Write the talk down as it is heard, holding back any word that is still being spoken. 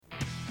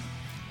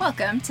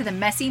Welcome to the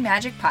Messy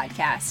Magic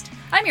Podcast.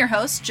 I'm your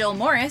host, Jill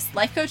Morris,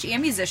 life coach and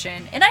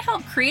musician, and I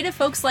help creative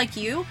folks like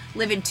you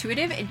live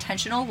intuitive,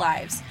 intentional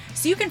lives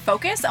so you can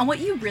focus on what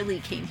you really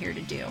came here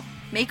to do.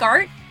 Make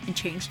art and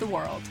change the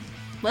world.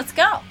 Let's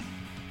go. All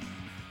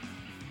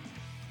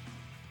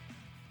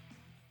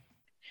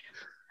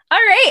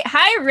right.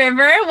 Hi,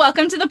 River.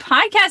 Welcome to the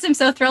podcast. I'm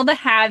so thrilled to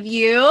have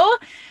you.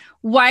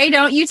 Why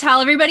don't you tell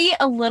everybody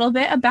a little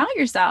bit about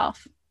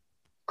yourself?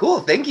 Cool.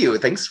 Thank you.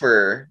 Thanks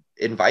for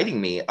inviting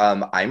me.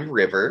 I'm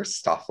River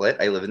Stofflet.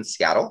 I live in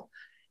Seattle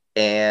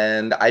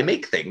and I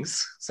make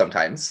things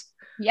sometimes.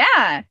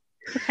 Yeah.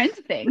 What kinds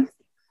of things?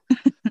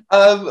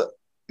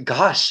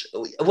 Gosh.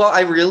 Well,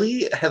 I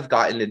really have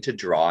gotten into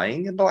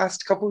drawing in the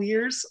last couple of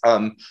years.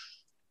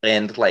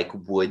 And like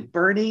wood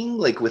burning,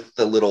 like with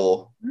the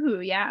little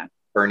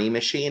burning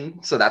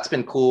machine. So that's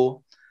been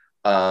cool.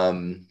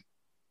 And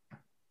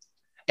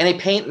I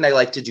paint and I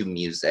like to do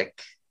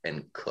music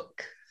and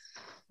cook.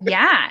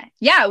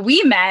 Yeah.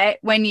 We met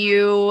when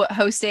you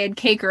hosted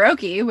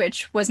K-Karaoke,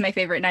 which was my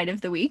favorite night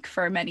of the week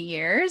for many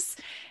years.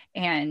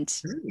 And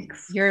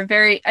Thanks. you're a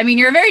very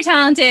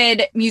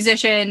talented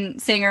musician,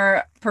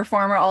 singer,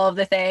 performer, all of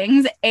the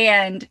things,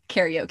 and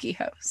karaoke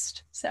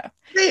host. So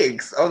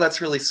Thanks. Oh,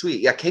 that's really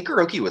sweet. Yeah,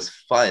 K-Karaoke was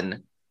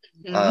fun.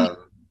 Mhm.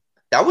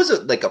 That was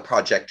a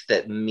project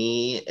that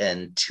me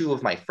and two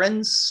of my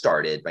friends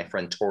started, my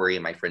friend Tori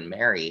and my friend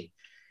Mary.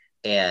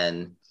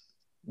 And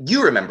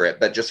you remember it,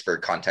 but just for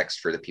context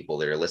for the people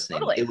that are listening,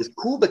 Totally. It was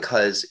cool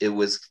because it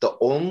was the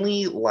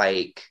only it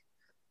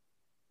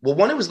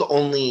was the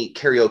only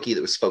karaoke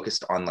that was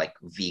focused on like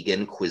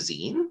vegan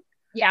cuisine.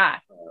 Yeah.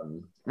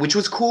 Which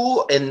was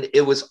cool. And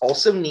it was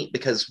also neat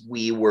because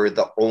we were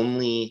the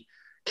only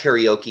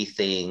karaoke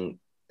thing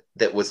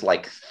that was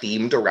like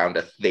themed around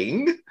a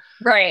thing.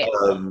 Right.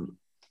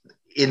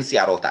 In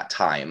Seattle at that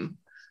time.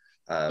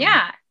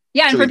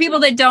 And for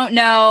people that don't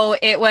know,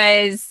 it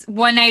was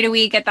one night a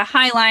week at the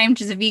High Line,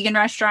 which is a vegan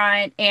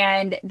restaurant,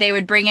 and they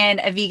would bring in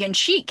a vegan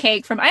sheet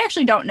cake from, I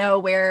actually don't know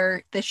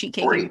where the sheet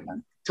cake came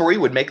from. Tori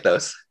would make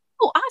those.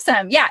 Oh,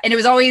 awesome. Yeah. And it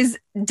was always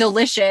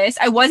delicious.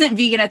 I wasn't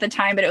vegan at the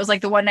time, but it was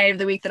like the one night of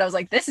the week that I was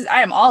like,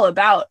 I am all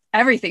about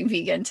everything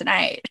vegan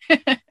tonight.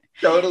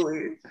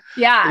 Totally.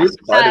 Yeah. It was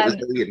fun. It was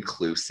really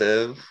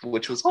inclusive,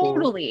 which was cool.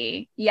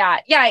 Totally. Yeah.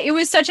 It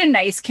was such a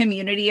nice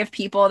community of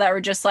people that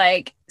were just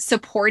like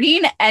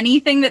supporting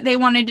anything that they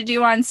wanted to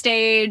do on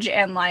stage.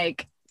 And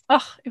like,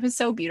 it was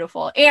so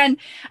beautiful. And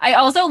I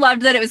also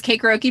loved that it was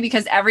K-Karaoke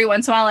because every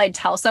once in a while I'd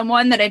tell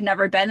someone that I'd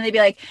never been and they'd be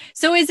like,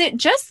 so is it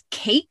just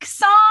cake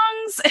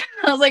songs? And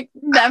I was like,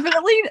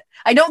 definitely.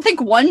 I don't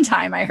think one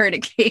time I heard a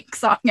cake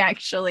song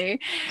actually,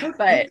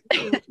 but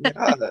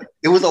yeah.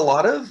 It was a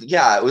lot of,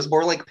 it was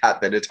more like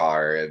Pat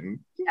Benatar and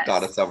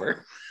Donna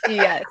Summer.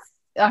 Yes.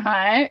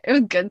 It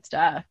was good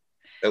stuff.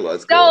 It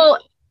was cool. So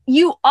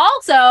you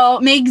also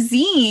make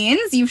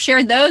zines. You've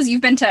shared those.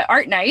 You've been to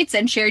art nights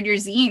and shared your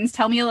zines.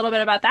 Tell me a little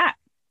bit about that.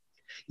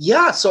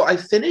 Yeah. So I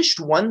finished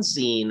one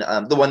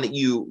zine, the one that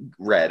you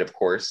read, of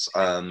course,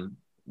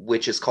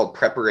 which is called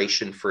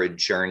Preparation for a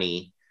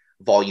Journey,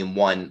 Volume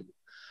 1.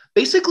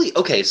 Basically,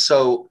 okay,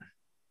 so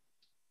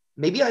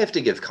maybe I have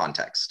to give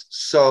context.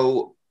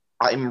 So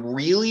I'm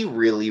really,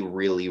 really,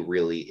 really,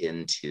 really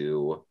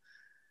into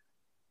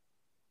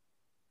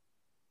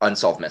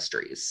Unsolved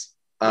Mysteries.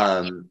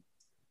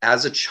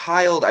 As a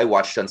child, I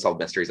watched Unsolved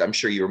Mysteries. I'm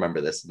sure you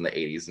remember this in the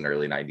 80s and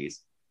early 90s.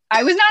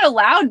 I was not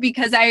allowed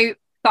because I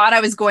thought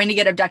I was going to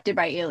get abducted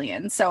by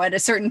aliens. So at a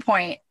certain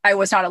point, I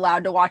was not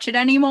allowed to watch it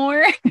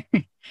anymore.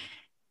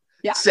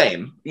 Yeah.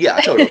 Same. Yeah,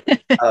 totally.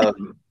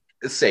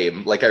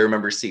 Same. Like I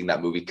remember seeing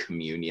that movie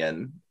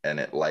Communion and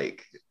it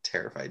like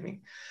terrified me.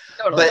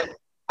 Totally.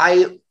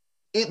 But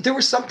there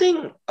was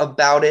something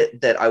about it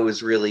that I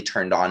was really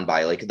turned on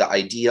by, like the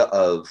idea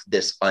of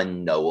this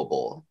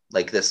unknowable,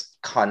 like this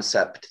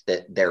concept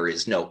that there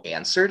is no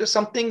answer to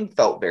something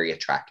felt very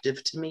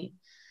attractive to me.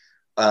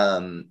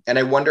 And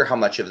I wonder how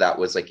much of that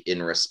was like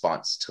in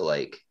response to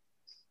like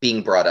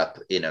being brought up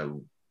in a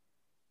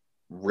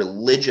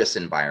religious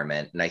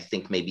environment. And I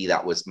think maybe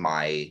that was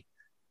my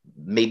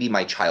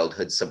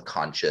childhood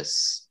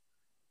subconscious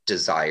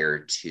desire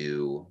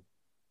to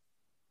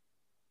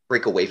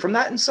break away from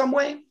that in some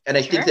way. And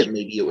I think that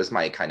maybe it was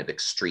my kind of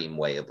extreme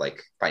way of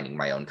like finding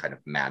my own kind of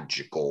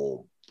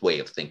magical way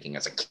of thinking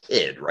as a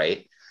kid,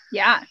 right?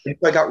 Yeah. And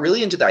so I got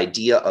really into the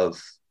idea of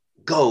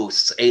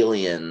ghosts,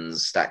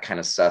 aliens, that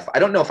kind of stuff. I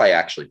don't know if I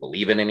actually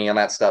believe in any of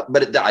that stuff,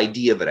 but the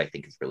idea of it I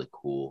think is really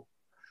cool.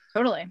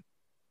 Totally.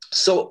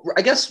 So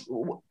I guess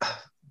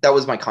that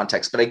was my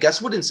context, but I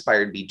guess what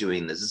inspired me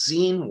doing this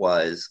zine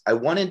was I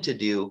wanted to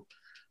do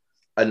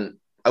a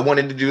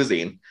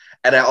zine.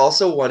 And I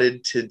also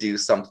wanted to do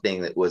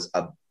something that was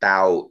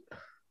about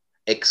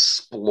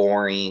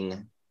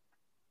exploring,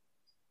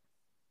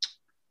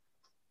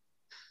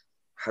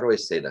 how do I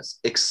say this?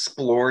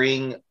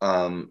 Exploring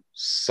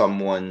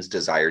someone's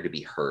desire to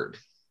be heard.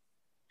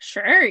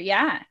 Sure,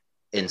 yeah.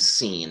 And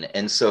seen.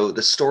 And so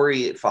the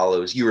story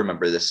follows, you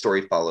remember this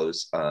story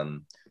follows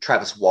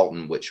Travis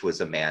Walton, which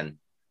was a man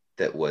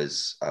that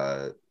was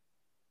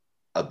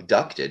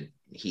abducted,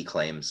 he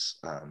claims,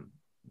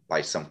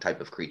 by some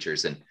type of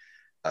creatures, and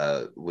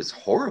was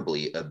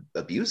horribly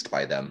abused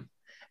by them.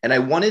 And I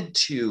wanted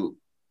to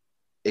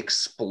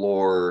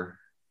explore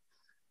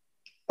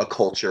a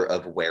culture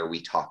of where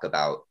we talk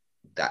about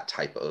that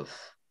type of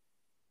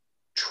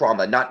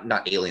trauma,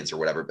 not aliens or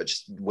whatever, but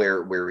just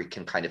where we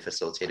can kind of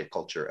facilitate a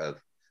culture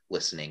of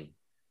listening.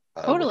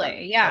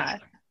 Totally. Yeah.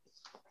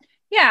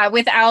 Yeah.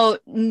 Without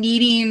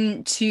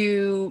needing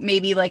to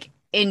maybe like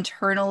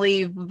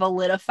internally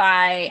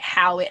validify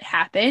how it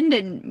happened,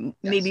 and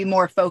maybe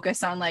more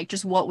focus on like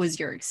just what was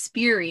your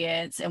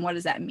experience and what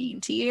does that mean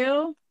to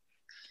you.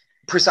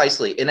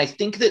 Precisely. And I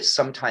think that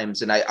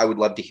sometimes, and I would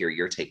love to hear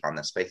your take on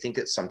this, but I think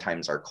that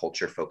sometimes our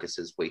culture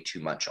focuses way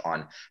too much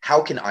on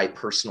how can I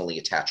personally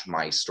attach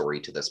my story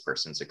to this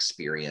person's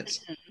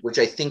experience, which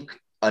I think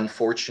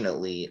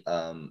unfortunately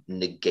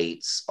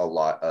negates a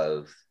lot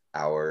of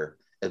our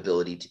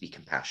ability to be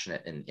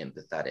compassionate and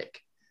empathetic.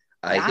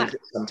 I think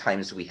that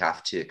sometimes we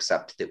have to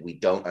accept that we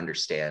don't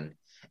understand,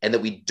 and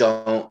that we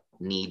don't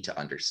need to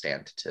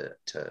understand to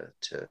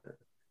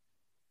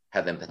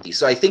have empathy.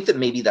 So I think that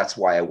maybe that's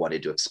why I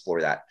wanted to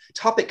explore that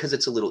topic, because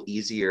it's a little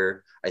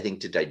easier, I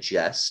think, to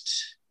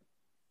digest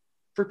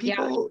for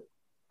people.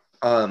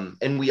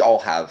 And we all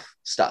have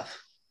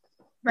stuff.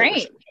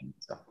 Right.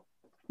 So.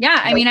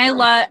 Yeah. I mean,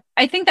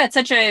 I think that's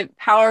such a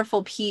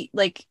powerful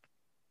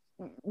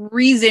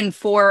reason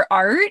for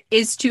art,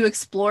 is to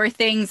explore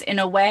things in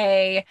a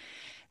way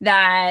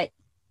that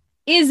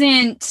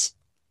isn't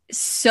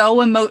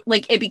so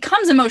it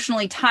becomes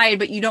emotionally tied,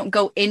 but you don't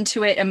go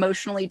into it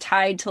emotionally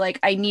tied to like,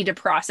 I need to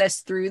process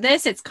through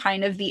this. It's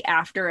kind of the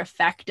after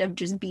effect of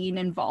just being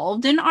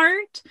involved in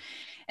art.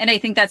 And I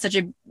think that's such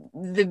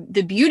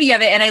the beauty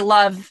of it. And I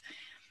love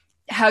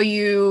how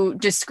you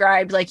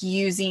described like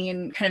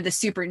using kind of the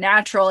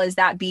supernatural as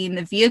that being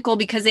the vehicle,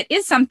 because it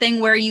is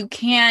something where you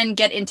can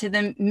get into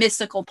the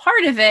mystical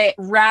part of it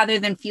rather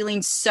than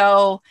feeling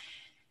so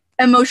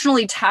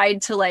emotionally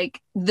tied to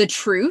like the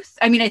truth.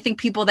 I mean, I think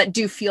people that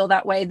do feel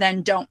that way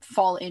then don't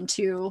fall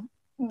into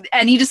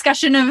any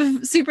discussion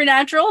of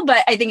supernatural,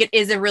 but I think it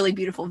is a really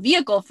beautiful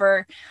vehicle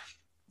for,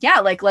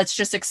 like, let's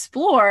just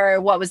explore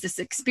what was this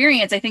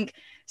experience. I think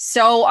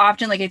so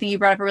often, like, I think you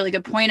brought up a really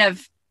good point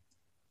of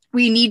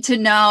we need to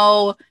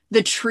know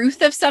the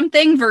truth of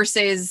something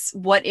versus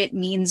what it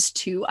means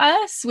to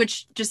us,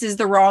 which just is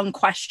the wrong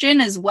question,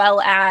 as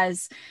well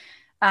as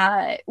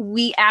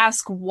we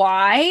ask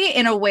why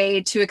in a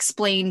way to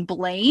explain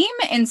blame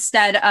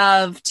instead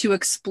of to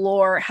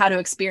explore how to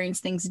experience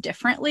things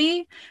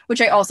differently,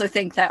 which I also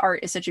think that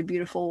art is such a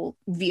beautiful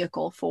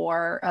vehicle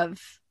for,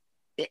 of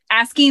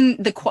asking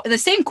the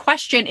same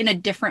question in a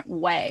different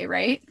way,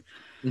 right?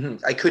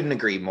 Mm-hmm. I couldn't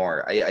agree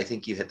more. I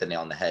think you hit the nail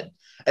on the head.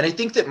 And I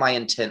think that my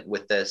intent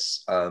with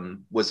this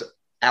was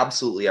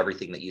absolutely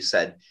everything that you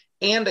said.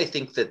 And I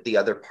think that the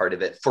other part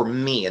of it for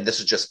me, and this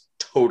is just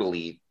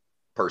totally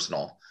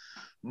personal,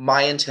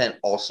 my intent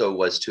also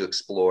was to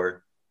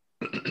explore,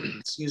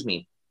 excuse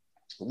me,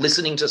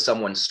 listening to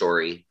someone's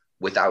story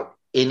without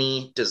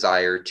any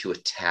desire to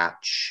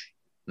attach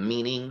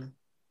meaning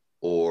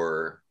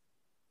or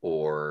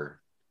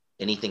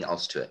anything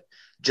else to it.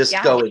 Just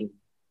going,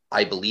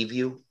 I believe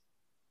you.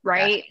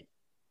 Right.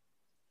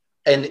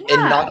 And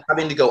not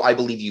having to go, I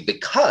believe you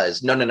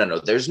because, no.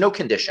 There's no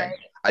condition. Right.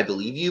 I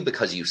believe you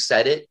because you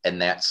said it,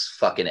 and that's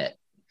fucking it.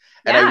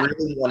 And I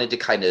really wanted to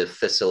kind of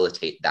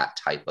facilitate that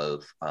type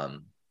of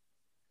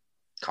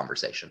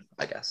conversation,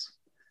 I guess.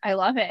 I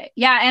love it.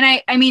 Yeah.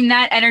 And I mean,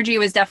 that energy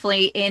was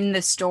definitely in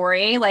the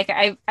story. Like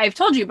I've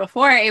told you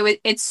before,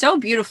 it's so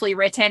beautifully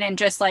written and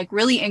just like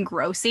really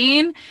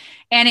engrossing.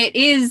 And it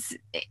is,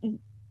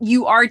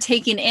 you are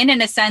taken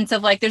in a sense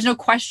of like, there's no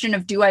question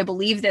of, do I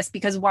believe this?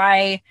 Because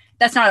why?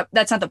 That's not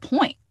the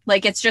point.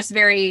 Like, it's just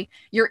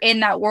you're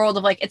in that world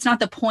of like, it's not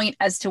the point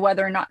as to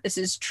whether or not this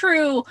is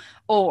true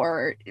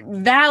or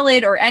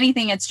valid or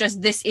anything. It's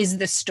just, this is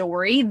the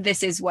story.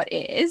 This is what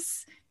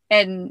is.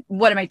 And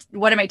what am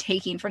I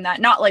taking from that?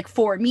 Not like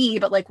for me,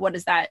 but like, what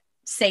is that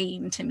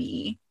saying to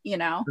me, you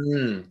know?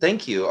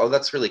 Thank you. Oh,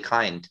 that's really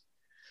kind.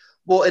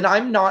 Well, and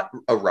I'm not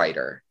a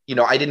writer. You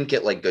know, I didn't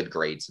get like good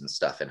grades and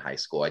stuff in high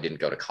school. I didn't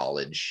go to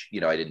college.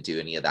 You know, I didn't do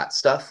any of that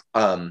stuff.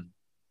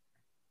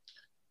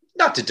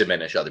 Not to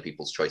diminish other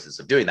people's choices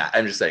of doing that.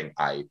 I'm just saying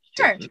I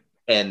didn't.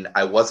 And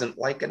I wasn't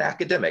like an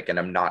academic, and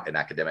I'm not an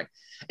academic.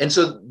 And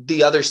so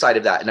the other side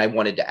of that, and I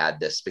wanted to add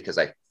this because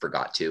I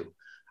forgot to,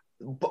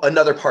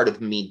 another part of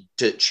me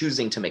to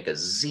choosing to make a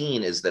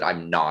zine is that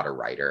I'm not a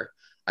writer.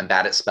 I'm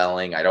bad at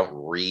spelling. I don't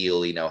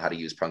really know how to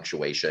use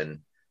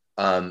punctuation.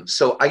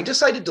 So I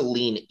decided to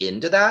lean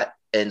into that.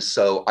 And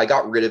so I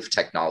got rid of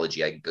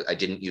technology. I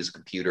didn't use a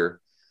computer.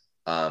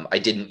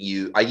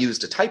 I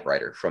used a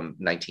typewriter from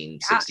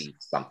 1960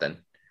 something.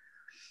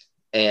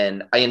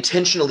 And I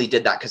intentionally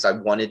did that because I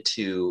wanted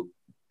to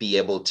be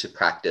able to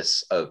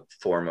practice a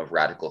form of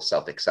radical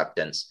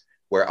self-acceptance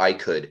where I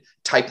could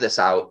type this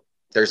out.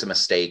 There's a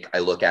mistake. I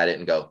look at it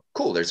and go,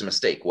 cool, there's a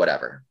mistake,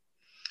 whatever.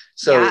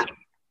 So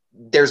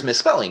there's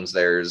misspellings,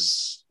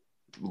 there's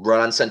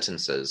run-on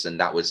sentences, and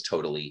that was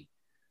totally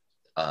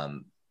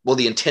well,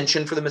 the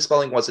intention for the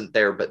misspelling wasn't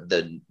there, but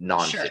the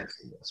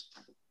non-fiction was.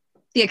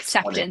 The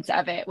acceptance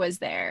of it was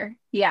there.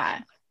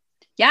 Yeah.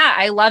 Yeah,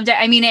 I loved it.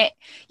 I mean, it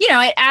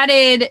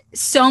added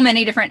so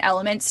many different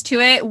elements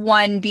to it.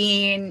 One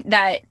being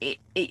that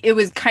it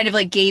was kind of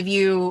like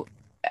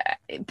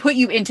put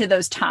you into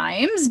those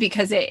times,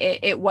 because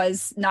it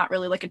was not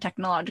really like a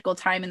technological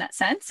time in that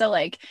sense. So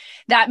like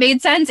that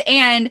made sense.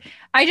 And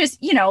I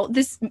just,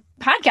 this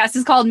podcast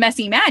is called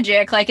Messy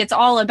Magic. Like, it's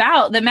all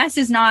about the mess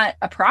is not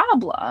a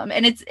problem.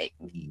 And it's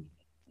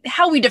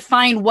how we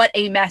define what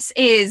a mess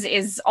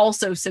is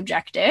also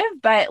subjective.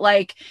 But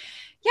like,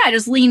 yeah,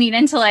 just leaning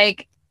into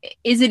like,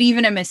 is it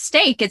even a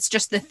mistake? It's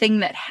just the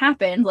thing that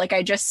happened. Like,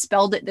 I just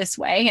spelled it this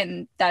way,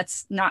 and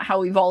that's not how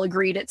we've all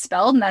agreed it's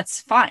spelled, and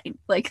that's fine.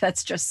 Like,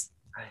 that's just,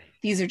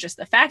 these are just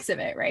the facts of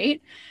it,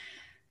 right?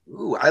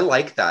 Ooh, I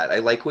like that. I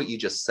like what you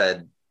just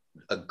said,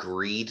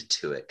 agreed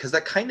to it, because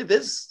that kind of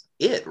is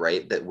it,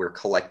 right? That we're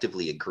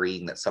collectively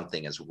agreeing that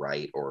something is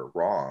right or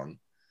wrong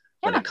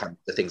when it comes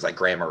to things like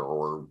grammar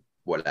or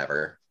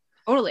whatever.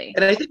 Totally.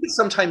 And I think that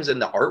sometimes in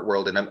the art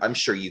world, and I'm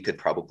sure you could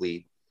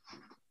probably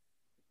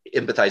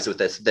empathize with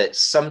this, that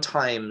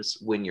sometimes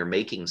when you're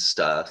making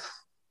stuff,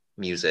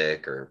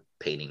 music or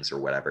paintings or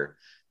whatever,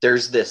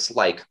 there's this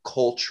like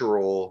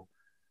cultural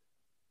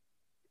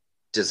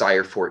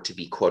desire for it to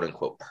be quote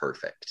unquote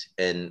perfect.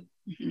 And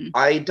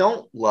I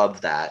don't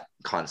love that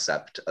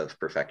concept of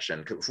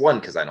perfection. One,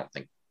 because I don't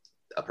think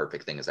a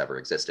perfect thing has ever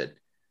existed.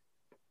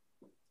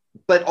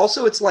 But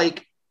also it's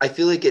like, I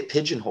feel like it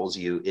pigeonholes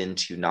you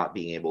into not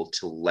being able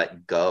to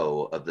let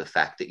go of the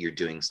fact that you're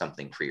doing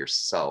something for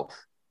yourself.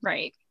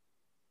 Right.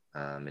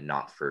 And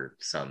not for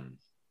some,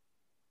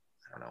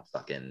 I don't know,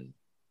 fucking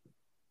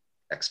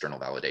external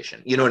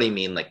validation. You know what I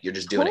mean? Like, you're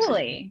just doing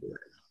it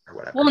or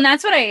whatever. Well, and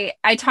that's what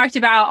I talked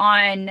about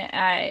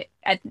on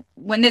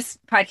when this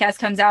podcast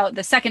comes out,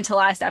 the second to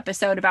last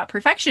episode about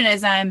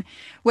perfectionism,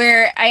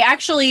 where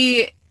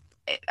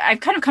I've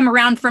kind of come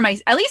around for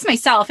at least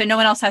myself, and no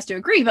one else has to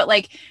agree, but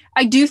like,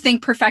 I do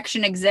think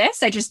perfection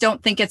exists. I just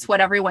don't think it's what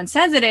everyone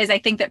says it is. I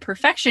think that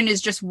perfection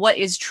is just what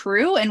is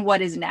true and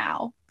what is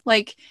now.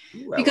 Like,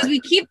 because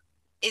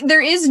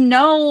there is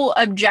no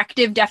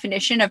objective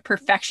definition of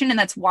perfection, and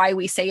that's why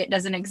we say it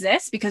doesn't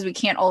exist, because we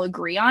can't all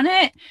agree on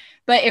it.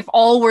 But if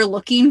all we're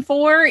looking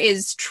for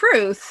is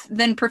truth,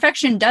 then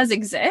perfection does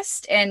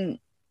exist. And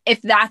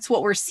if that's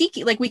what we're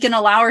seeking, like, we can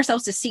allow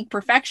ourselves to seek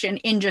perfection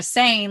in just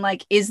saying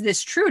like, is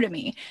this true to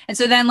me? And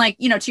so then, like,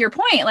 to your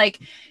point, like,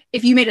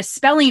 if you made a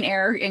spelling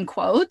error in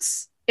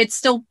quotes, it's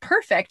still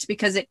perfect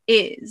because it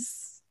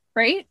is,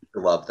 right? I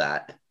love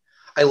that.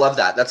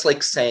 That's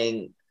like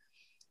saying,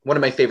 one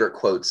of my favorite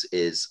quotes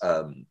is,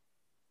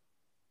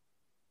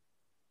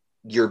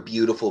 you're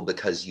beautiful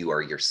because you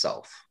are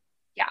yourself.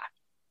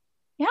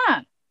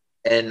 Yeah.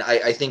 And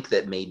I think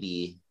that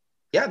maybe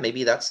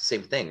that's the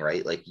same thing,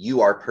 right? Like,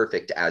 you are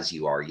perfect as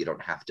you are. You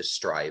don't have to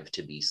strive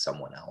to be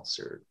someone else,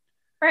 or,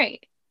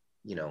 right.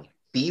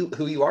 Be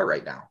who you are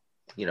right now.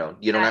 You don't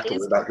have to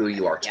worry about who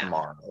you are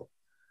tomorrow.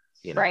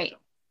 Right.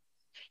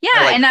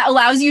 Yeah, and that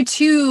allows you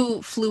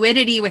to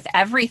fluidity with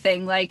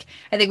everything. Like,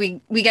 I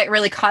think we get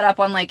really caught up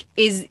on like,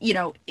 is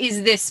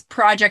this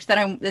project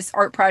this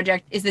art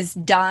project, is this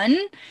done?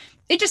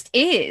 It just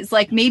is.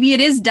 Like, maybe it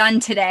is done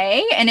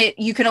today, and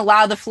you can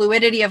allow the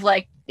fluidity of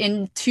like,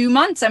 in 2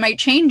 months I might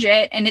change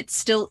it, and it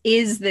still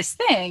is this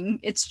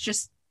thing. It's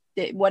just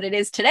what it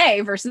is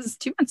today versus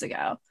 2 months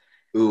ago.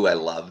 Ooh, I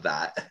love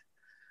that.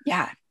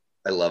 Yeah.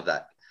 I love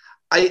that.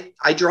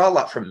 I draw a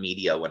lot from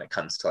media when it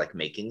comes to like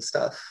making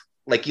stuff.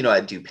 Like, I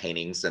do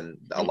paintings, and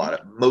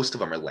most of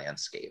them are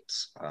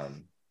landscapes,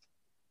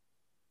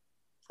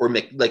 or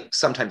like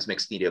sometimes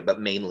mixed media,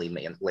 but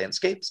mainly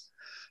landscapes.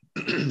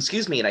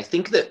 Excuse me. And I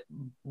think that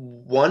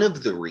one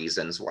of the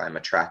reasons why I'm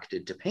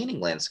attracted to painting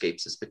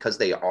landscapes is because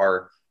they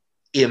are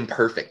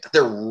imperfect.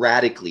 They're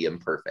radically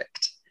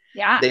imperfect.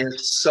 Yeah. They're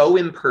so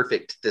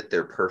imperfect that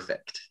they're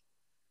perfect.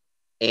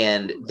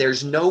 And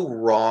there's no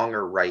wrong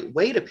or right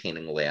way to paint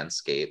a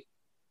landscape,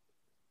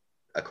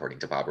 according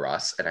to Bob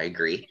Ross, and I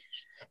agree.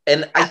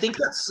 And I think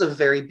that's a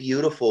very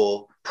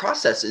beautiful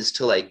process, is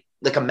to like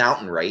a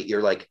mountain, right?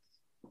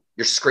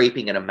 You're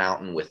scraping in a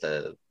mountain with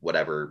a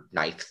whatever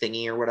knife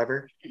thingy or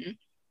whatever. Mm-hmm.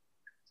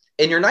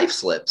 And your knife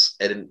slips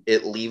and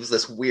it leaves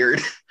this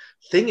weird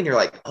thing. And you're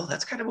like, oh,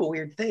 that's kind of a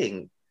weird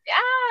thing.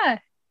 Yeah.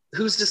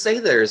 Who's to say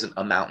there's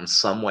a mountain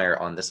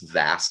somewhere on this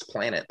vast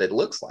planet that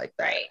looks like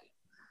that? Right.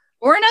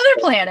 Or another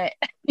planet,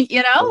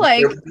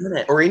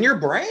 or in your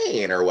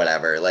brain or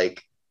whatever.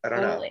 Like, I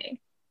don't know.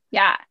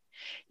 Yeah.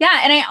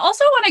 Yeah. And I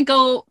also want to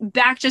go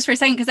back just for a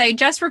second, because I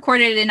just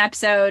recorded an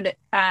episode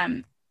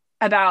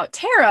about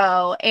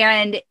tarot,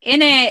 and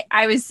in it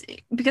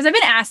because I've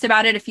been asked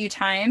about it a few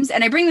times,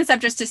 and I bring this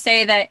up just to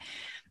say that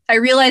I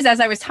realized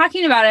as I was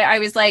talking about it, I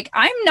was like,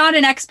 I'm not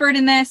an expert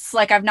in this.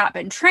 Like, I've not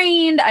been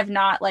trained. I've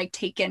not like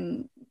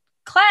taken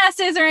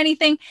classes or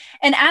anything.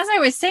 And as I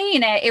was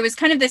saying it, it was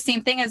kind of the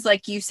same thing as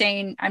like you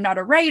saying, I'm not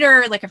a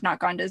writer. Like,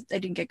 I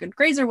didn't get good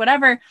grades or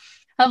whatever,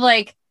 of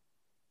like,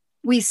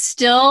 we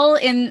still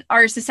in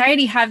our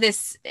society have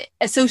this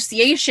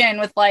association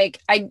with like,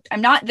 I'm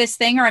not this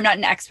thing, or I'm not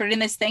an expert in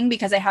this thing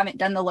because I haven't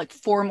done the like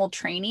formal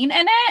training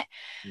in it.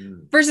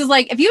 Versus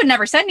like, if you had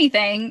never said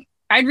anything,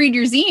 I'd read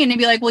your zine and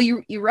be like, well,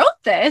 you wrote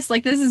this,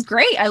 like, this is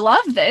great. I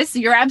love this.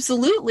 You're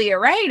absolutely a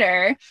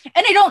writer.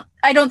 And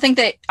I don't think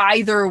that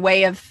either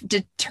way of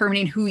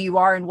determining who you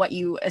are and what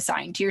you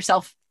assign to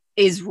yourself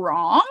is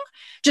wrong.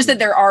 Just that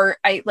there are,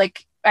 I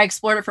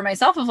explored it for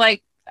myself of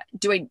like,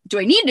 do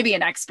I need to be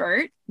an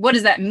expert? What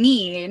does that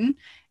mean?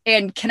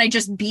 And can I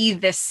just be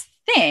this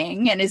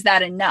thing? And is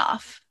that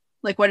enough?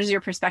 Like, what is your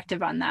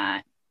perspective on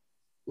that?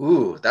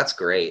 Ooh, that's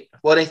great.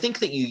 Well, and I think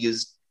that you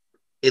used,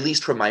 at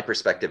least from my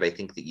perspective, I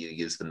think that you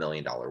use the $1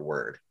 million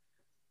word,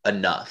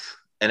 enough.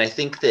 And I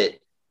think that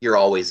you're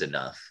always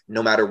enough,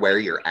 no matter where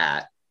you're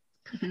at.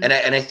 Mm-hmm.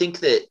 And I think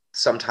that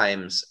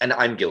sometimes, and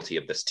I'm guilty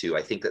of this too,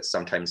 I think that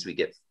sometimes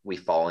we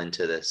fall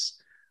into this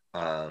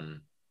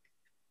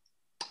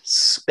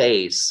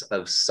space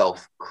of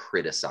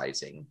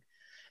self-criticizing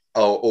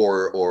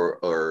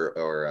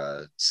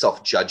or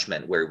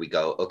self-judgment, where we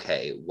go,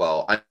 okay,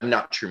 well, I'm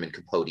not Truman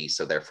Capote,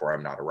 so therefore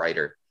I'm not a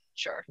writer.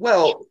 Sure.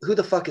 Well, who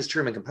the fuck is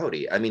Truman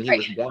Capote? I mean, he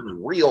was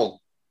one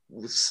real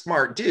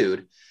smart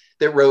dude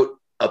that wrote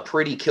a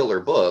pretty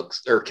killer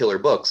books.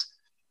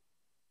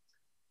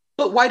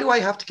 But why do I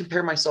have to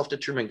compare myself to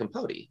Truman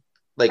Capote?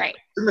 Like,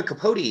 Truman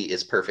Capote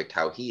is perfect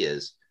how he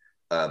is.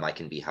 I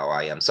can be how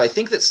I am. So I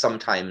think that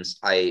sometimes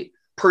I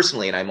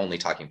personally, and I'm only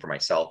talking for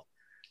myself,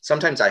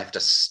 sometimes I have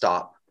to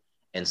stop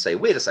and say,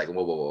 wait a second,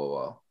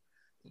 whoa.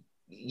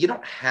 You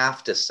don't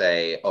have to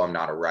say, oh, I'm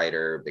not a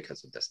writer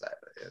because of this, that,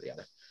 or the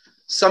other.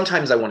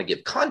 Sometimes I want to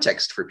give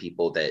context for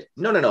people that,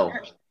 no,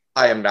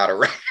 I am not a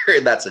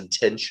writer. That's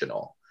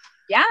intentional.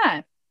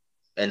 Yeah.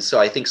 And so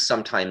I think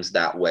sometimes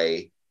that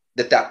way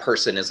that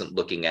person isn't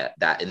looking at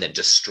that and then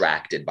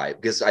distracted by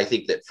it. Because I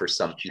think that for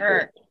some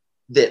people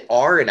that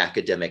are an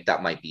academic,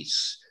 that might be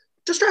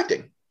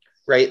distracting,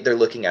 right? They're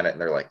looking at it and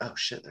they're like, oh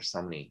shit, there's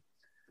so many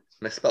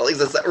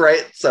misspellings. Is that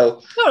right?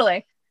 So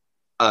totally.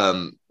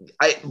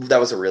 That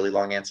was a really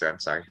long answer. I'm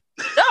sorry.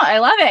 No, I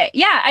love it.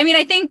 Yeah. I mean,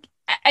 I think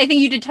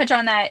you did touch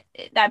on that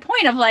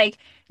point of like,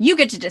 you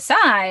get to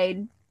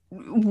decide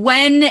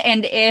when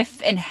and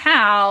if and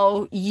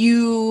how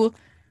you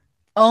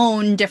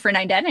own different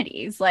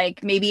identities.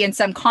 Like maybe in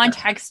some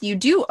context you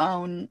do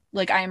own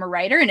like, I am a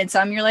writer, and in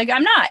some you're like,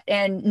 I'm not.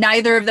 And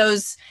neither of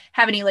those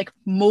have any like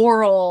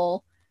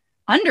moral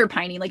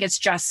underpinning. Like it's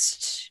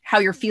just how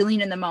you're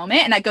feeling in the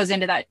moment. And that goes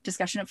into that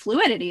discussion of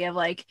fluidity of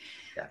like,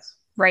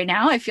 right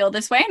now I feel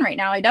this way and right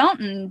now I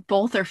don't, and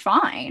both are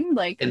fine.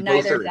 Like, and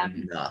neither both are of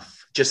them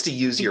enough, just to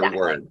use your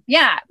word.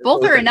 Yeah,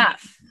 both are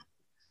enough.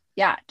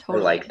 Yeah,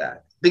 totally. I like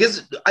that,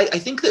 because I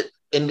think that,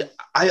 and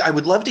I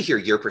would love to hear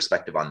your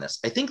perspective on this.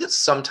 I think that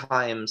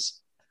sometimes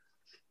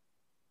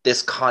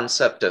this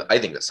concept of, I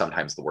think that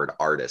sometimes the word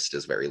artist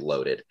is very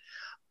loaded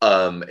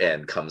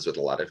and comes with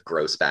a lot of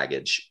gross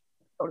baggage.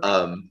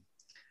 Totally.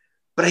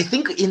 But I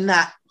think in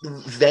that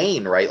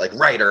vein, right, like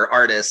writer,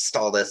 artist,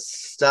 all this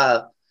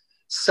stuff,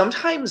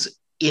 sometimes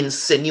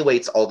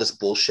insinuates all this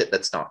bullshit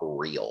that's not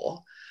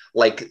real.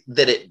 Like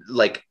that it,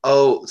 like,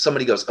 oh,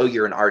 somebody goes, oh,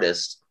 you're an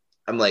artist.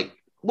 I'm like,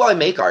 well, I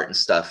make art and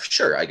stuff.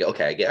 Sure. I go,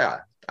 okay, yeah,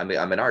 I'm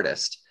an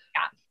artist.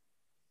 Yeah.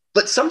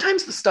 But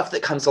sometimes the stuff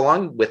that comes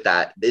along with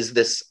that is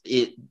this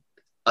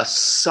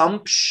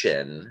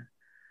assumption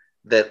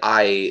that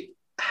I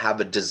have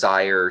a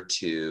desire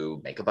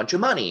to make a bunch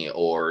of money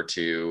or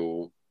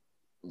to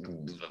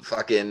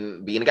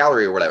fucking be in a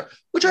gallery or whatever,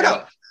 which I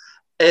don't.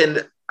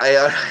 And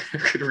I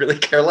could really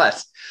care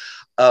less.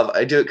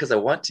 I do it because I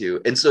want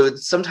to. And so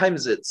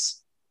sometimes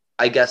it's,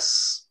 I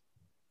guess,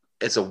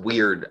 it's a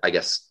weird,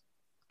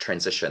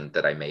 transition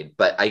that I made.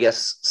 But I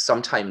guess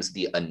sometimes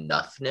the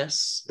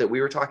enoughness that we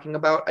were talking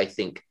about, I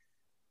think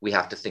we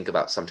have to think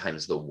about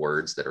sometimes the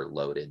words that are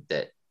loaded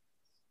that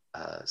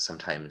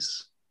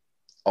sometimes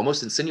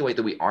almost insinuate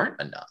that we aren't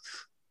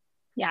enough.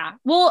 Yeah.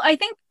 Well, I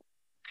think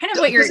kind of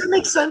what you're... Does that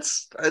make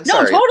sense?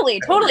 No,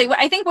 totally.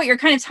 I think what you're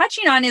kind of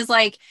touching on is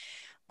like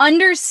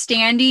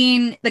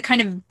understanding the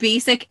kind of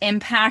basic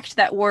impact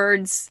that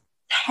words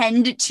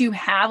tend to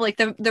have, like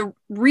the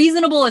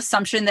reasonable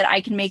assumption that I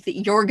can make that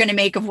you're going to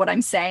make of what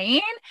I'm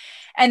saying.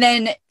 And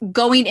then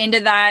going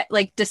into that,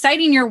 like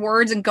deciding your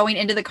words and going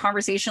into the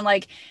conversation,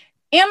 like,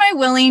 am I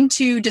willing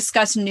to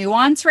discuss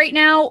nuance right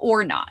now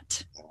or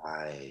not?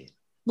 Right.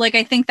 Like,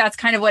 I think that's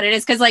kind of what it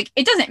is. Cause like,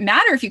 it doesn't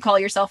matter if you call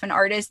yourself an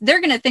artist, they're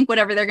going to think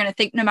whatever they're going to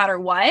think no matter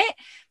what.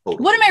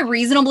 Totally. What am I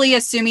reasonably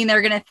assuming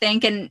they're going to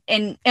think? And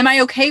am I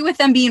okay with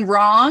them being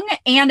wrong?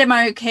 And am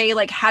I okay,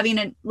 like having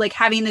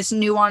this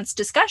nuanced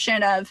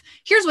discussion of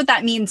here's what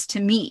that means to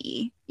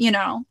me, you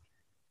know?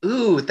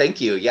 Ooh,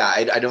 thank you. Yeah.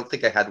 I don't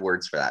think I had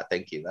words for that.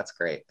 Thank you. That's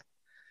great.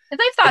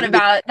 Because I've thought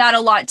about that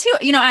a lot too,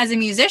 you know, as a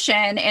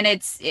musician, and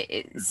it's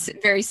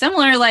very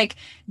similar. Like,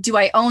 do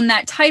I own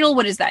that title?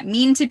 What does that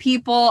mean to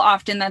people?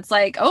 Often that's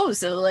like, oh,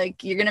 so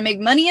like you're going to make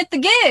money at the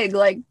gig.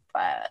 Like,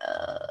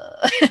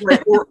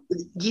 Right, or,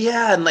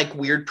 yeah, and like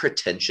weird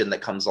pretension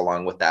that comes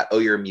along with that. Oh,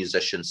 you're a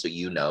musician, so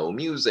you know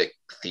music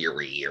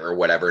theory or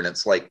whatever. And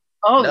it's like,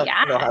 Oh, no, I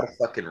yeah. don't know how to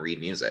fucking read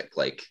music.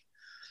 Like,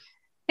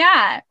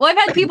 Yeah. Well, I've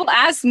had people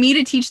ask me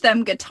to teach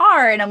them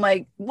guitar, and I'm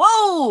like,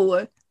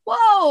 whoa,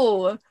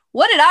 whoa,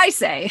 what did I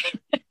say?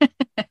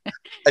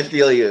 I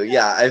feel you.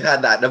 Yeah, I've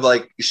had that. And I'm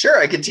like, sure,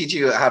 I can teach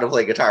you how to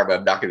play guitar, but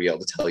I'm not going to be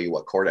able to tell you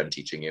what chord I'm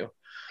teaching you.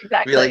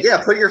 Exactly. Be like,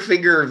 yeah, put your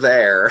finger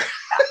there.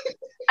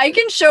 I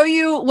can show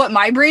you what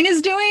my brain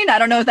is doing. I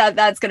don't know if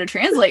that's going to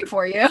translate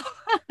for you.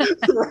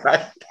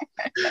 Right.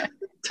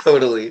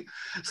 Totally.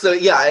 So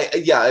yeah,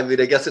 I mean,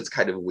 I guess it's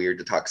kind of weird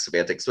to talk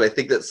semantics. So I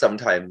think that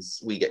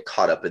sometimes we get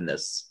caught up in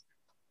this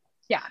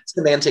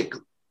semantic.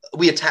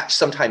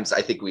 Sometimes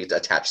I think we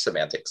attach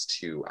semantics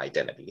to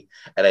identity.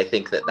 And I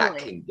think that that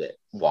can get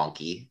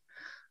wonky.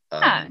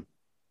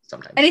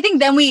 Sometimes. And I think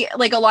then we,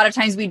 like, a lot of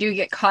times we do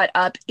get caught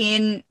up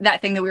in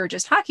that thing that we were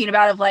just talking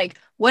about of like,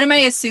 what am I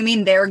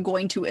assuming they're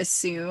going to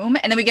assume?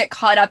 And then we get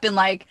caught up in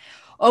like,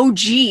 oh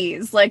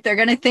geez, like they're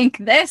going to think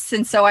this.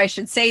 And so I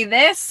should say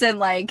this. And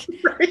like,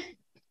 right.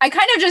 I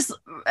kind of just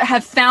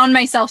have found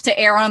myself to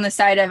err on the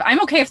side of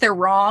I'm okay if they're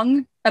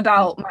wrong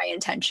about my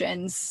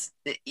intentions,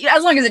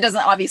 as long as it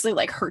doesn't obviously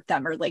like hurt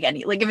them or like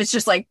any, like if it's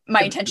just like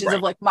my intentions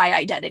of like my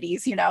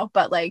identities, you know,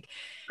 but like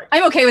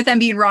I'm okay with them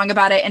being wrong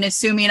about it and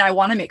assuming I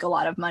want to make a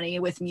lot of money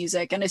with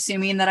music and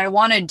assuming that I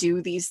want to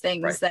do these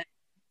things that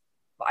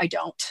I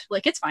don't.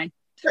 Like, it's fine.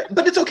 Right.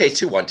 But it's okay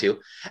to want to.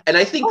 And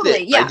I think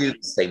that I do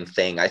the same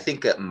thing. I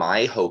think that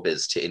my hope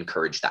is to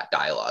encourage that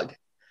dialogue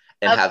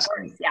and have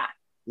some,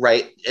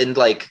 right. And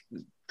like,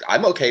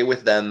 I'm okay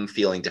with them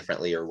feeling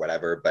differently or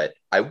whatever, but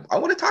I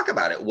want to talk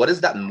about it. What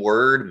does that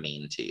word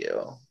mean to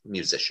you,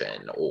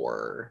 musician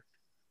or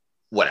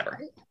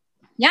whatever?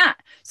 Yeah.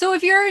 So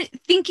if you're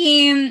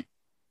thinking,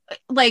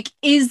 like,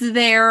 is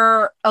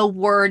there a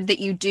word that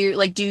you do,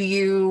 like,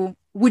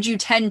 would you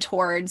tend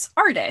towards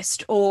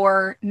artist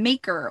or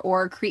maker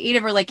or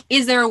creative, or like,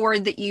 is there a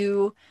word that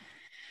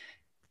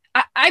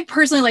I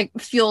personally like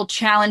feel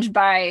challenged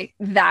by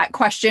that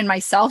question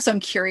myself. So I'm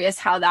curious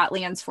how that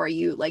lands for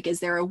you. Like, is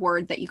there a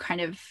word that you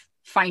kind of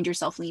find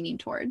yourself leaning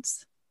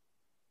towards?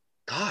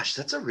 Gosh,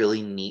 that's a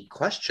really neat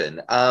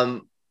question.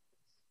 Wow,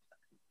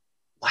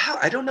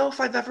 I don't know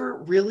if I've ever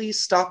really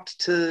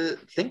stopped to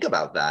think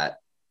about that.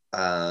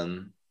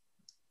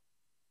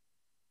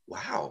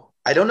 Wow.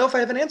 I don't know if I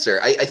have an answer.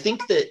 I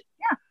think that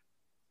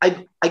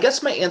I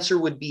guess my answer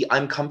would be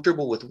I'm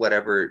comfortable with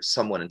whatever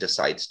someone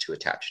decides to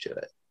attach to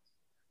it.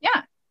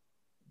 Yeah.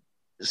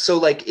 So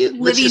like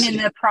living in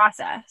the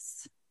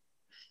process.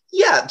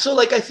 Yeah. So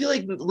like I feel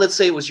like, let's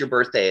say it was your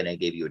birthday and I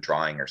gave you a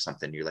drawing or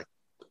something. You're like,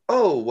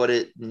 oh, what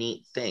a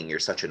neat thing. You're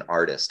such an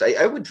artist.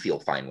 I would feel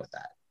fine with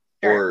that.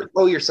 Sure. Or,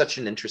 oh, you're such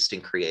an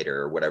interesting creator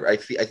or whatever. I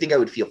think I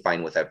would feel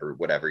fine with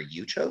whatever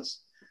you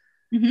chose.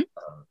 Mm-hmm.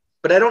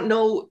 But I don't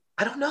know.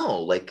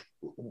 Like,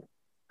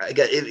 I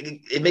guess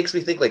it makes me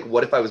think, like,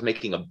 what if I was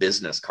making a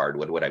business card?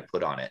 What would I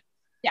put on it?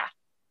 Yeah.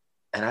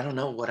 And I don't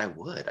know what I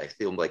would. I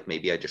feel like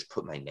maybe I just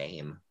put my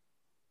name.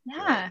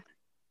 Yeah.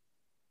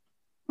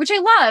 Which I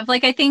love.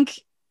 Like, I think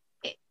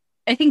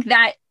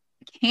that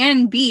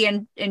can be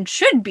and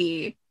should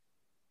be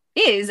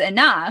is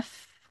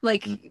enough.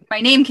 Like,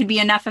 my name could be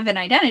enough of an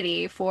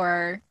identity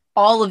for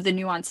all of the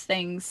nuanced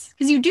things,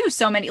 because you do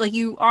so many, like,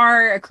 you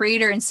are a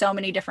creator in so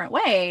many different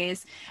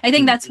ways. I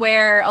think that's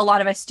where a lot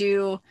of us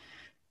do.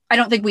 I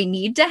don't think we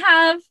need to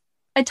have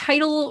a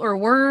title or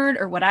word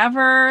or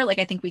whatever. Like,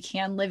 I think we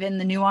can live in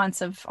the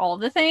nuance of all of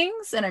the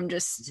things. And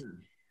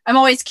I'm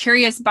always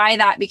curious by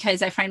that,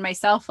 because I find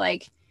myself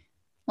like,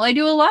 well, I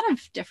do a lot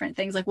of different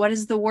things. Like, what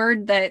is the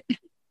word that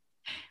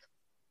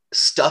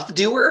stuff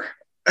doer?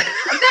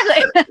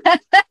 Exactly.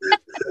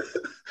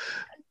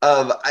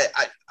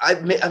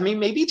 I mean,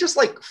 maybe just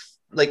like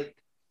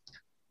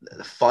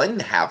fun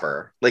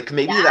haver. Like,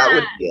 maybe that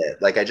would be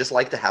it. Like, I just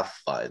like to have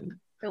fun.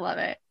 I love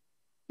it.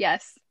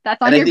 Yes,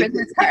 that's on your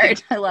business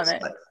card. I love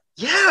it.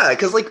 Yeah,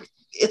 because like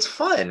it's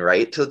fun,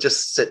 right? To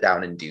just sit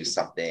down and do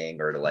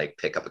something, or to like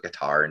pick up a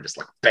guitar and just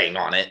like bang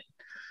on it.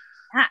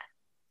 Yeah.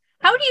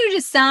 How do you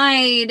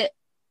decide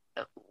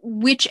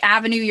which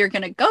avenue you're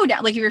going to go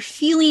down? Like, if you're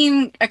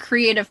feeling a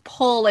creative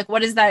pull, like,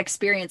 what is that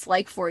experience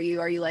like for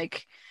you? Are you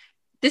like,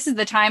 this is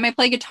the time I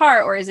play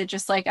guitar, or is it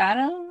just like, I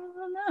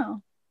don't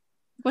know?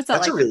 What's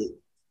that like?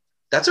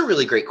 That's a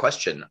really great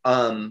question.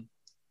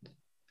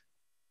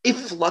 It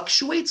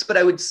fluctuates, but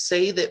I would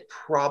say that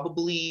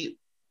probably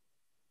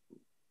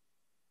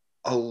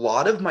a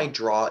lot of my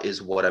draw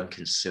is what I'm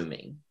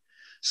consuming.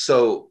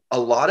 So a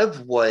lot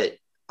of what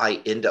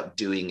I end up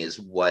doing is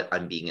what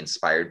I'm being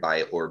inspired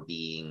by or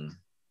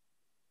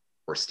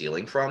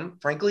stealing from,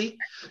 frankly.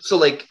 So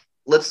like,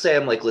 let's say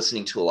I'm like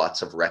listening to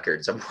lots of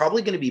records. I'm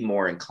probably going to be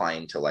more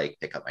inclined to like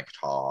pick up my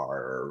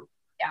guitar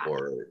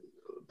or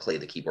play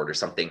the keyboard or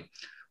something.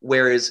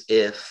 Whereas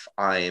if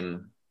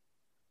I'm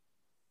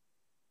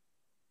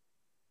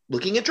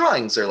looking at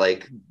drawings or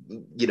like,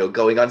 you know,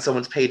 going on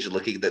someone's page and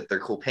looking at their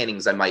cool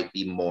paintings, I might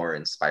be more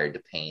inspired to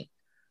paint.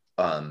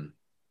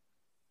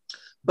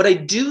 But I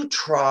do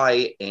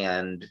try,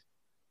 and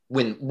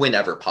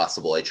whenever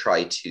possible, I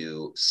try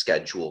to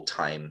schedule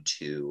time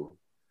to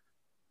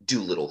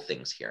do little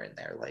things here and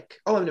there, like,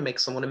 oh, I'm gonna make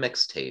someone a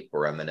mixtape,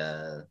 or I'm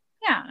gonna,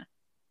 Yeah.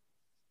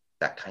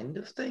 that kind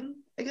of thing,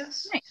 I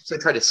guess. Nice. So I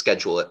try to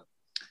schedule it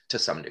to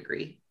some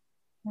degree,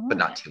 but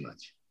not too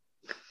much.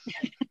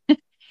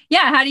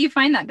 Yeah, how do you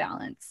find that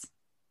balance?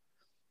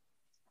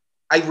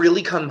 I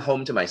really come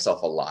home to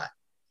myself a lot.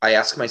 I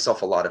ask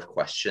myself a lot of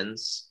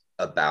questions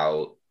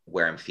about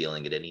where I'm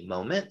feeling at any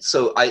moment.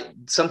 So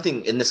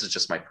something, and this is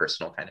just my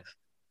personal kind of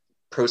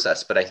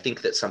process, but I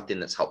think that something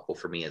that's helpful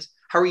for me is,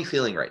 how are you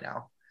feeling right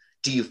now?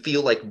 Do you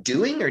feel like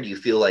doing, or do you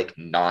feel like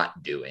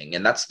not doing?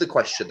 And that's the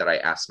question that I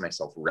ask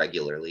myself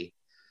regularly,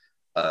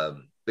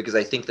 because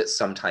I think that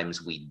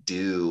sometimes we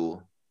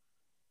do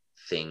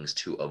things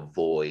to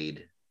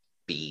avoid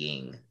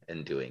being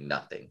and doing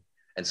nothing.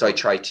 And so I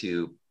try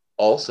to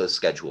also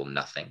schedule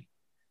nothing,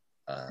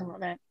 I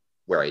love it.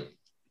 where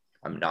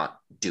I'm not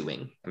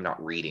doing, I'm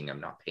not reading,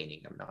 I'm not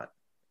painting, I'm not.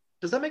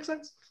 Does that make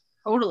sense?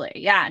 Totally.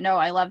 Yeah, no,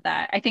 I love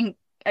that.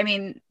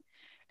 I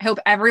hope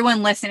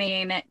everyone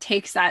listening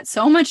takes that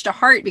so much to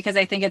heart, because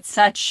I think it's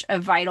such a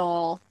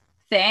vital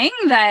thing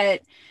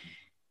that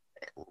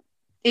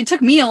it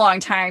took me a long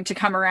time to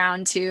come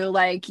around to.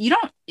 Like, you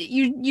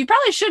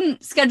probably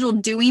shouldn't schedule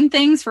doing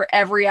things for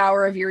every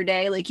hour of your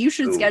day. Like, you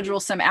should schedule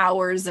some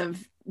hours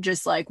of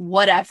just like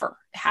whatever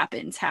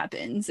happens.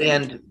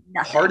 And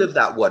part of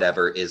that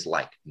whatever is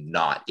like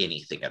not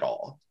anything at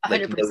all.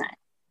 100%. Like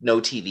no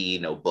TV,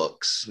 no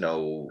books,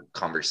 no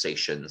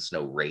conversations,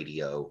 no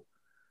radio.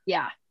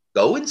 Yeah.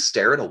 Go and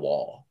stare at a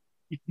wall.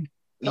 Totally.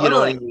 You know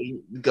what I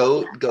mean?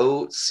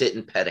 Go sit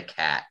and pet a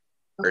cat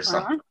or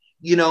something.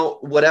 You know,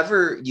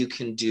 whatever you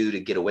can do to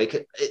get away.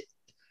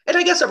 And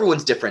I guess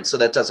everyone's different, so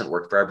that doesn't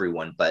work for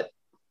everyone. But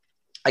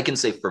I can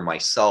say for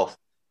myself,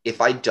 if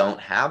I don't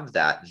have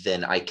that,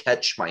 then I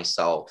catch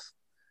myself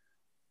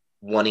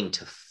wanting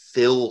to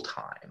fill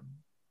time.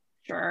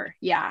 Sure.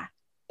 Yeah.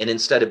 And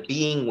instead of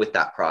being with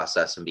that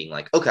process and being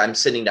like, okay, I'm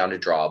sitting down to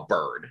draw a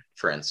bird,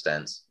 for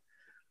instance,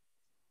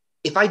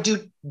 if I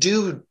do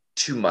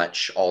too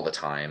much all the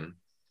time,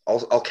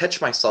 I'll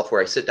catch myself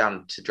where I sit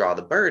down to draw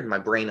the bird and my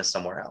brain is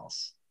somewhere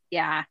else.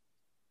 Yeah.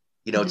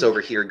 You know, it's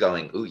over here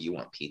going, ooh, you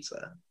want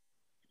pizza.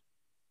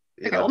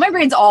 Okay, well, my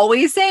brain's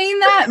always saying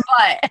that,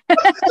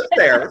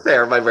 but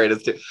fair. My brain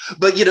is too.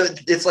 But you know,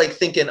 it's like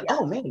thinking,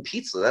 oh man,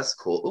 pizza, that's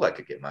cool. Oh, I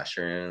could get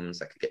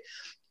mushrooms.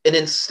 And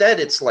instead,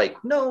 it's like,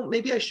 no,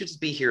 maybe I should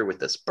just be here with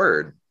this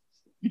bird.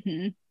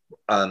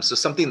 Mm-hmm. So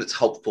something that's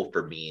helpful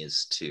for me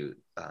is to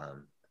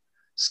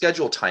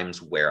schedule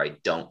times where I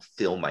don't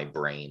fill my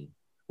brain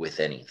with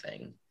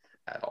anything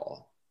at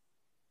all.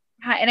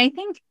 And I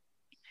think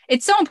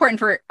it's so important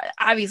for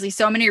obviously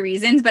so many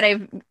reasons, but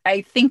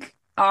I think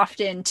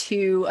often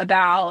too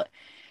about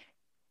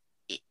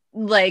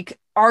like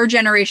our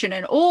generation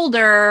and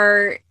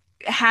older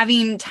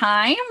having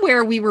time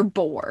where we were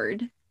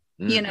bored,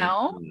 you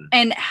know,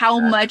 and how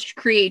much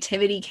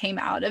creativity came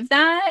out of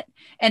that,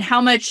 and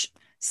how much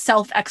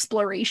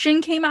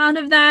self-exploration came out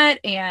of that,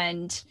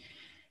 and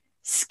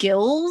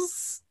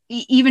skills,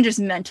 even just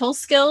mental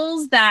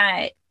skills,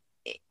 that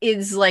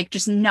is like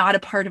just not a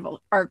part of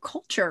our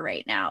culture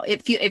right now.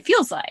 It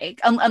feels like,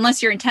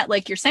 unless you're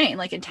like you're saying,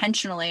 like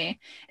intentionally.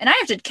 And I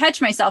have to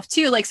catch myself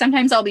too. Like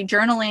sometimes I'll be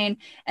journaling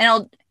and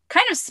I'll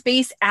kind of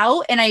space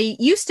out, and I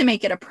used to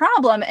make it a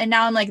problem, and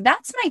now I'm like,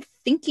 that's my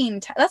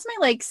thinking that's my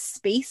like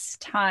space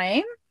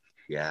time.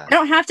 Yeah, I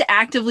don't have to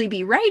actively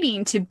be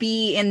writing to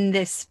be in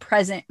this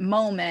present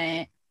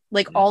moment.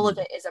 Like all of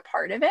it is a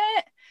part of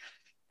it.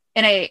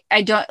 And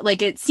I don't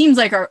like, it seems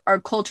like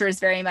our culture is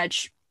very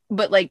much,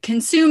 but like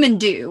consume and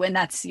do, and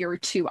that's your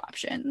two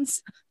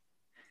options.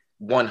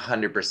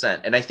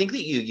 100%. And I think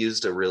that you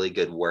used a really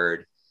good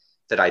word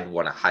that I'd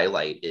want to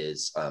highlight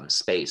is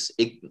space.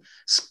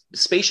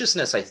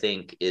 Spaciousness, I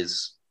think,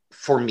 is,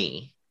 for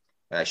me,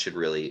 and I should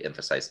really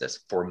emphasize this,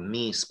 for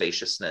me,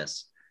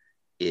 spaciousness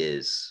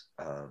is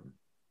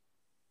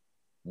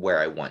where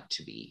I want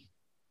to be.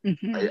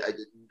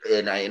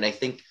 And I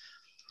think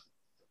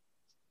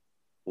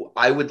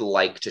I would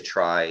like to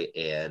try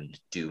and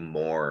do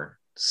more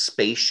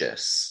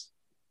spacious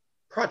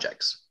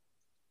projects,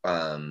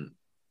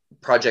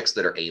 projects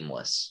that are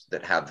aimless,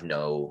 that have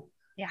no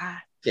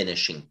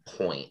finishing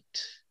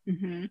point.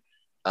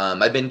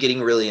 I've been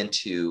getting really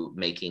into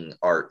making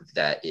art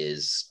that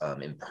is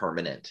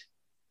impermanent.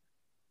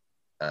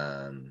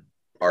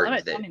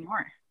 Art Tell me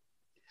more.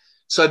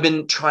 So I've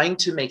been trying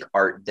to make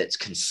art that's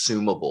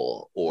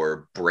consumable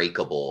or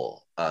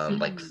breakable,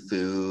 like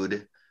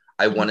food.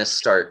 I want to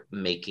start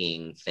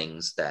making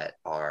things that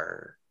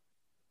are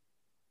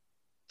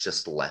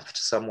just left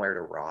somewhere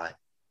to rot.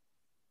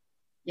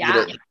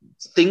 Yeah. You know,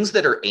 things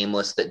that are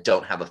aimless, that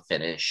don't have a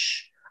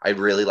finish. I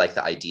really like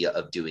the idea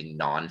of doing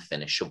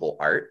non-finishable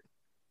art.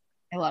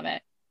 I love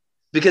it.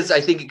 Because I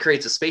think it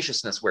creates a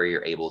spaciousness where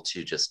you're able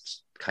to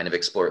just kind of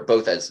explore it,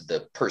 both as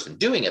the person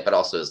doing it, but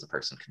also as the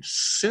person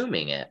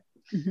consuming it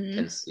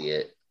and see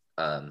it.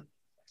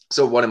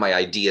 So one of my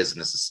ideas, and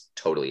this is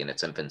totally in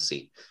its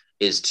infancy,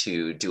 is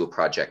to do a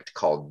project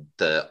called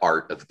The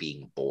Art of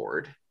Being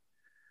Bored.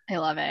 I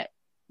love it.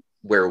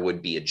 Where it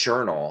would be a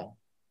journal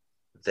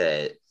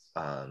that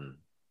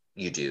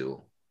you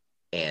do,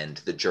 and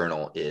the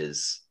journal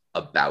is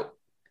about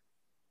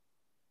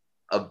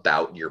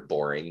your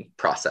boring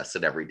process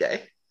in every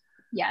day.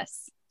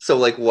 Yes. So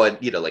like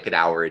what, like an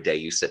hour a day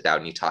you sit down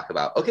and you talk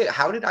about, okay,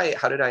 how did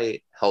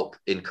I help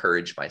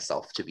encourage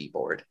myself to be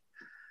bored?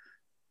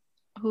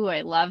 Ooh,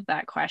 I love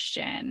that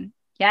question.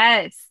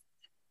 Yes.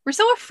 We're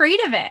so afraid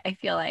of it. I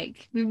feel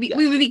like we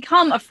would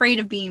become afraid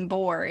of being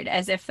bored,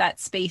 as if that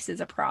space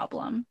is a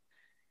problem.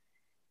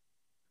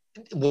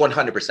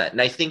 100%.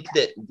 And I think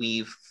that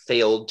we've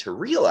failed to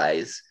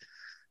realize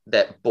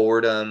that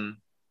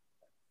boredom,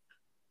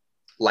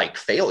 like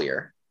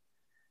failure,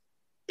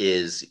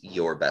 is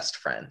your best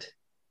friend.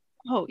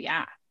 Oh,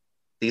 yeah.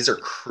 These are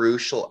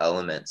crucial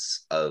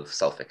elements of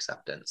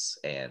self-acceptance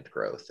and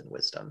growth and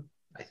wisdom,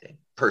 I think.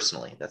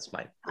 Personally, that's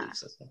my belief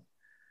system.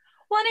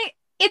 Well, and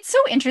it's so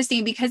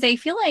interesting because I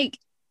feel like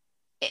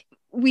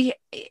we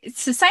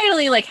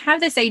societally like have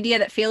this idea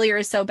that failure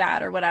is so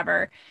bad or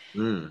whatever.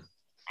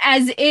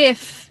 As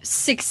if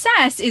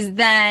success is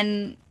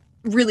then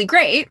really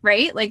great,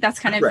 right? Like that's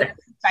kind of the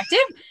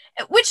perspective,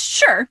 which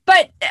sure,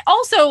 but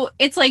also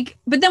it's like,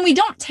 but then we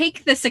don't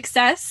take the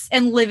success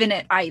and live in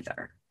it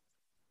either.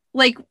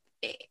 Like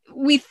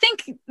we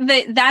think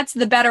that that's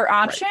the better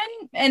option,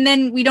 and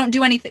then we don't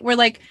do anything. We're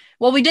like,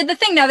 well, we did the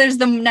thing, now there's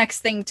the next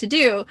thing to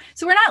do.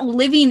 So we're not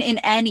living in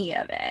any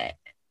of it.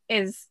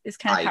 Is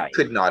kind of how I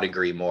could not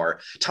agree more.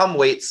 Tom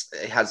Waits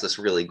has this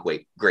really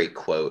great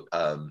quote.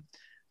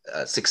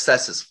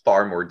 Success is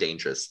far more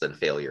dangerous than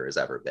failure has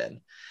ever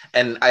been.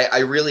 And I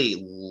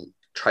really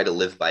try to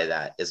live by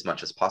that as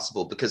much as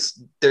possible,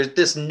 because there's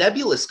this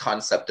nebulous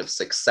concept of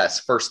success,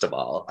 first of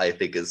all, I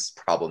think is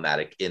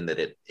problematic in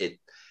that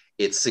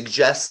it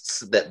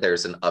suggests that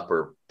there's an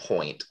upper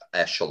point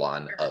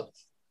echelon of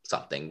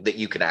something, that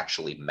you can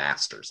actually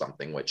master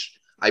something, which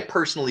I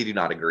personally do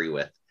not agree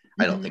with.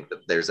 I don't think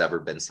that there's ever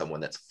been someone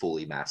that's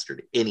fully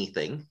mastered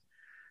anything.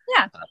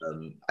 Yeah.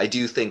 I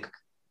do think,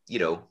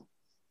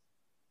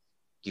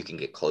 you can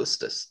get close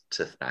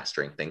to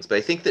mastering things, but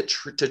I think that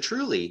to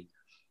truly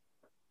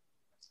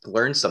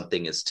learn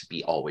something is to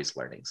be always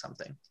learning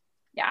something.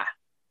 Yeah.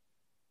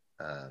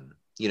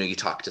 You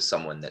talk to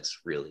someone that's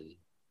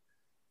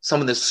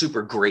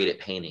super great at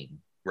painting,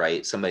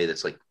 right? Somebody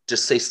that's like,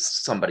 just say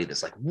somebody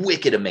that's like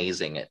wicked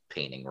amazing at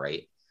painting,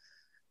 right?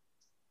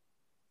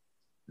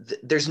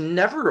 There's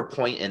never a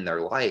point in their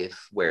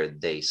life where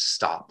they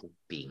stop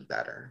being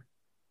better.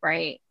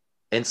 Right.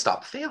 And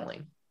stop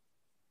failing.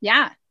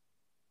 Yeah.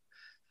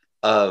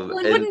 Well,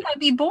 wouldn't that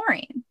be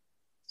boring?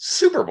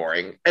 Super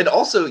boring. And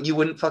also you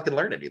wouldn't fucking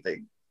learn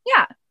anything.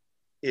 Yeah.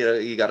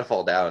 You got to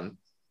fall down,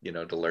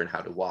 to learn how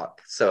to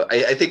walk. So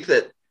I think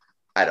that,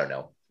 I don't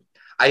know.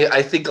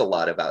 I think a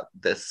lot about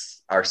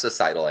this, our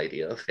societal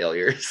idea of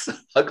failure is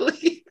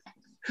ugly.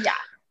 Yeah.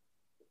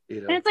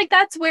 And it's like,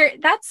 that's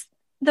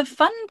the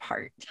fun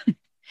part. I mean,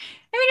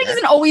 it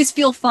doesn't always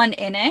feel fun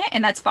in it,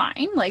 and that's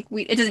fine. Like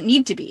it doesn't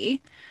need to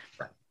be.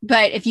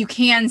 But if you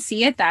can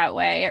see it that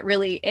way, it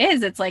really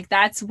is. It's like,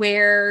 that's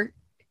where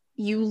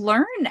you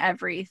learn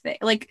everything.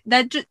 Like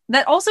that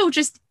also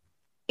just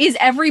is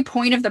every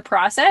point of the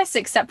process,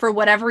 except for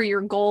whatever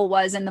your goal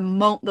was in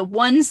the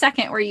 1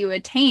 second where you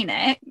attain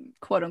it,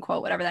 quote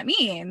unquote, whatever that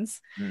means.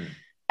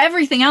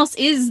 Everything else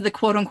is the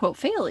quote unquote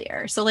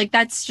failure. So like,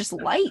 that's just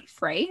life,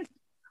 right?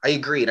 I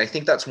agree. And I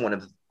think that's one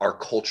of our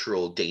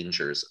cultural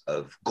dangers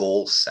of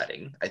goal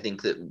setting. I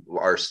think that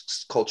our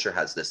culture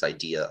has this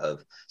idea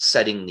of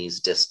setting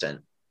these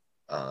distant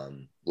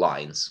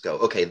lines, go,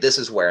 okay, this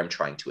is where I'm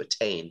trying to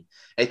attain.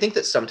 And I think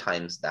that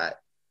sometimes that,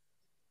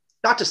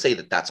 not to say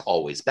that that's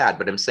always bad,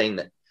 but I'm saying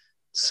that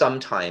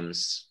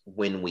sometimes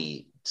when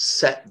we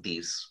set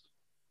these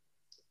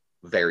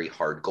very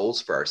hard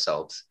goals for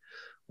ourselves,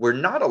 we're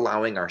not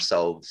allowing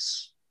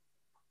ourselves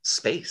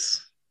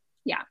space.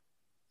 Yeah.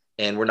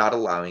 And we're not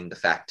allowing the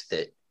fact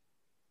that,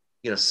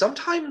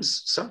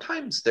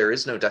 sometimes there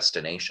is no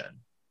destination.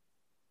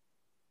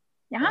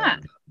 Yeah.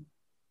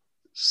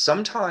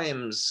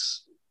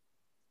 Sometimes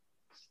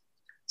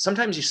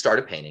you start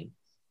a painting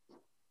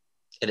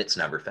and it's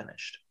never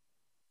finished.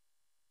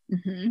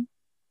 And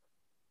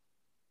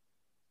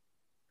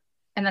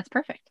that's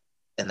perfect.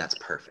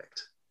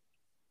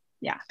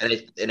 Yeah. And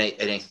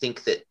I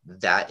think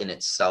that in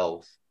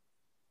itself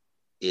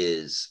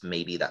is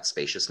maybe that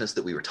spaciousness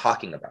that we were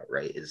talking about,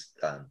 right? Is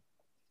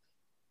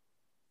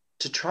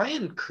to try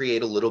and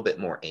create a little bit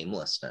more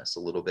aimlessness, a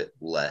little bit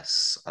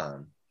less,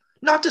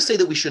 not to say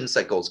that we shouldn't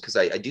set goals, because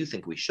I do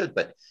think we should,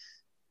 but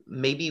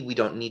maybe we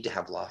don't need to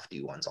have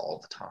lofty ones all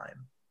the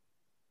time.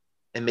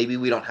 And maybe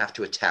we don't have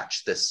to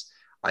attach this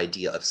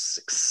idea of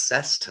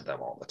success to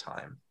them all the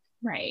time.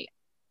 Right.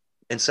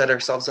 And set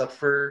ourselves up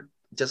for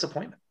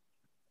disappointment.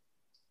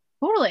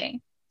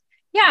 Totally.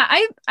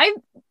 Yeah, I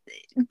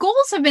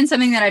goals have been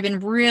something that I've been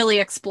really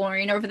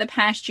exploring over the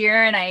past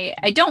year, and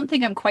I don't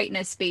think I'm quite in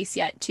a space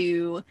yet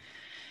to,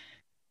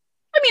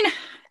 I mean,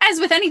 as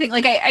with anything,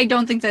 like I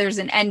don't think there's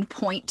an end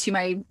point to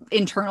my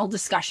internal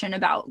discussion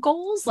about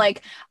goals.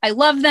 Like I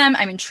love them,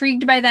 I'm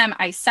intrigued by them,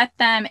 I set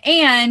them,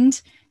 and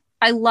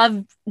I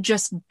love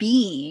just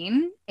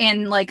being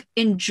and like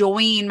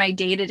enjoying my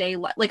day-to-day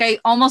life. Like I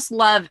almost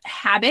love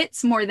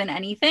habits more than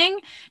anything,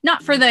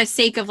 not for the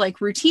sake of like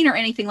routine or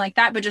anything like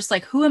that, but just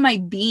like, who am I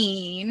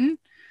being?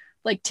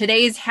 Like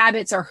today's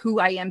habits are who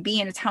I am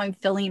being. It's how I'm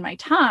filling my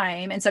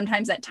time. And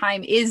sometimes that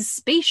time is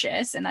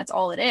spacious and that's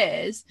all it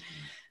is.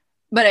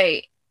 But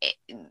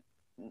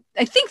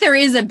I think there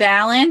is a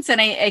balance,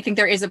 and I think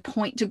there is a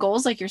point to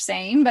goals, like you're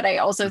saying, but I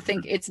also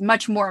think it's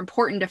much more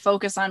important to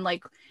focus on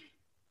like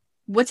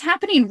what's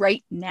happening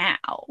right now.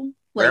 Like,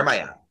 where am I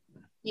at?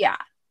 Yeah.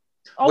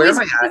 Always,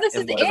 where am I at? This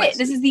is it.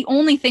 This is the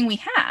only thing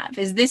we have,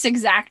 is this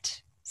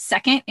exact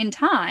second in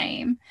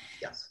time.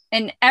 Yes.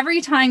 And every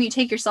time you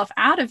take yourself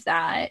out of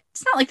that,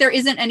 it's not like there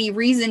isn't any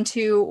reason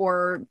to,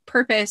 or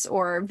purpose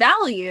or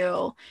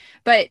value,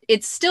 but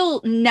it's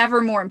still never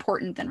more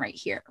important than right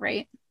here,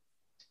 right?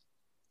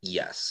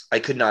 Yes, I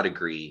could not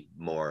agree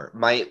more.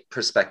 My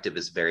perspective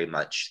is very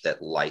much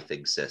that life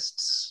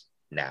exists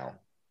now.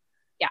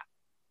 Yeah.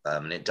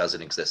 And it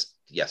doesn't exist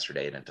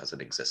yesterday and it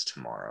doesn't exist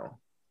tomorrow.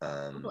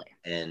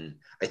 And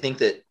I think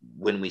that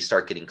when we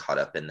start getting caught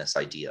up in this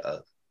idea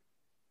of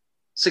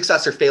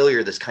success or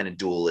failure, this kind of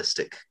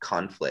dualistic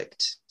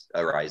conflict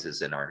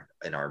arises in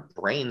our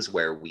brains,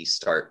 where we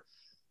start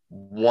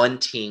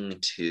wanting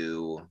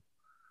to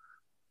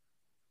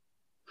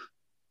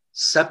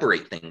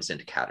separate things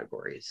into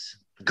categories: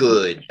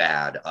 good,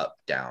 bad, up,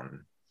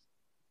 down,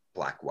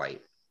 black,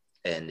 white.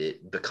 And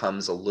it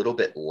becomes a little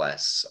bit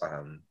less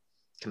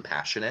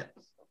compassionate.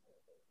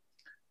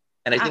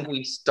 And I think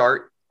we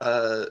start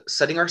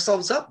setting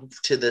ourselves up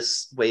to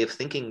this way of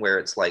thinking where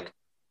it's like,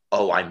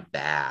 oh, I'm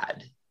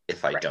bad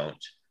if I don't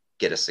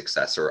get a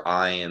success, or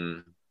I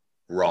am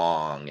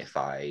wrong if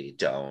I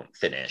don't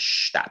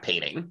finish that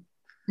painting.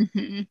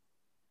 Mm-hmm.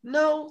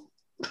 No.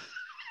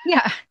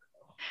 Yeah.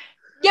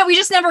 Yeah, we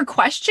just never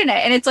question it.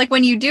 And it's like,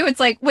 when you do,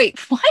 it's like, wait,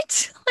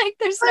 what? Like,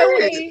 there's no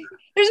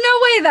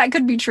way that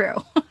could be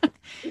true.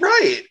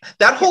 Right.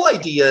 That whole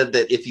idea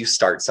that if you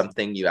start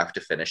something, you have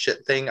to finish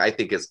it thing, I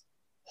think is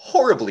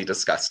horribly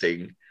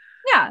disgusting.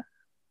 Yeah.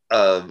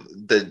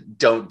 The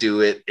don't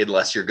do it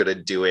unless you're going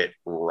to do it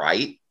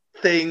right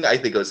thing, I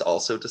think was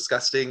also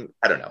disgusting.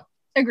 I don't know.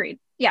 Agreed.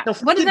 Yeah. No,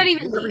 what does that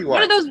even mean?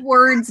 What do those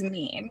words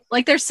mean?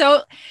 Like, they're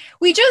so,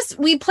 we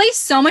place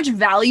so much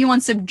value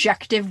on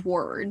subjective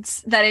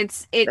words that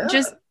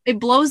it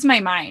blows my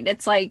mind.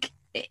 It's like,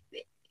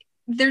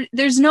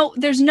 there's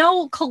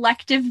no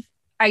collective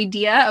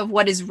idea of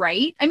what is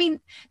right. I mean,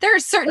 there are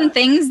certain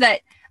things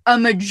that a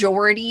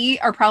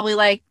majority are probably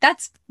like,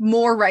 that's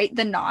more right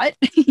than not.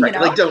 You know?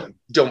 Like,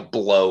 don't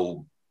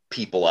blow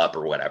people up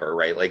or whatever,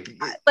 right? Like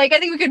I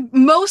think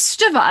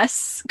most of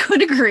us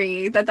could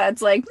agree that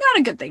that's like not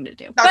a good thing to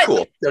do. Not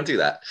cool. Don't do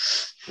that.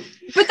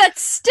 But that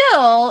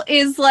still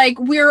is like,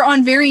 we're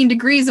on varying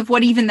degrees of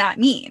what even that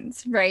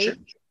means, right? Sure.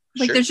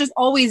 Like there's just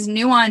always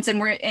nuance,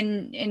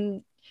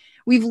 and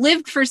we've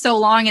lived for so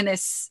long in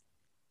this.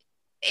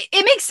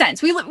 It makes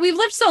sense. We've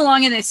lived so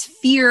long in this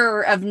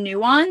fear of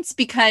nuance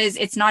because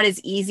it's not as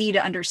easy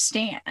to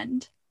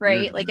understand,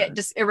 right? Mm-hmm. Like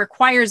it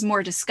requires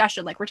more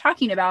discussion. Like we're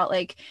talking about,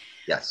 like,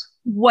 yes,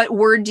 what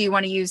word do you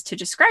want to use to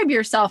describe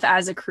yourself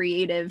as a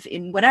creative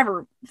in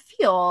whatever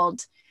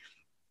field?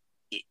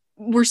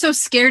 We're so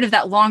scared of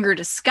that longer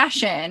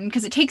discussion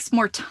because it takes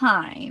more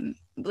time.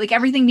 Like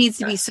everything needs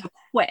to be so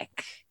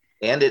quick.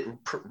 And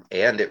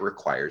it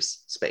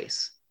requires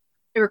space.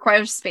 It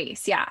requires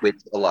space, yeah. Which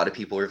a lot of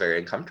people are very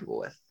uncomfortable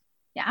with.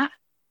 Yeah.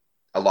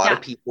 A lot of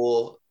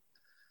people,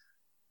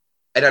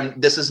 and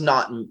this is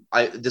not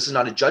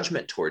a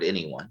judgment toward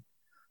anyone,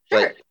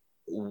 sure,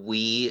 but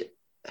we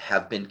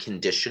have been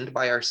conditioned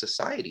by our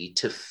society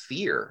to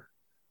fear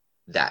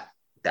that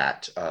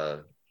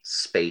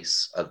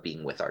space of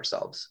being with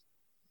ourselves.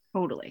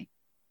 Totally.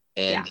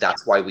 And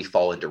that's why we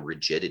fall into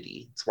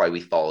rigidity. It's why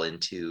we fall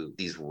into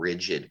these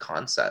rigid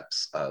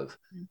concepts of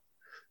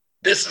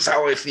this is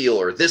how I feel,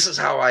 or this is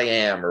how I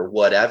am, or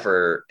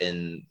whatever.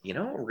 And,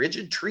 a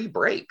rigid tree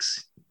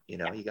breaks. You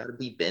got to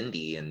be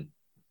bendy and,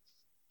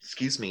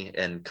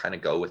 and kind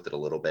of go with it a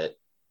little bit.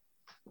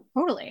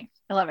 Totally.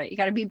 I love it. You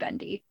got to be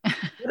bendy. You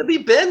got to be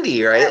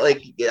bendy, right?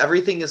 Like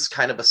everything is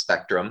kind of a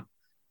spectrum,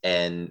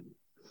 and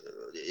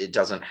it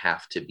doesn't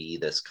have to be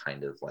this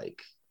kind of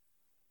like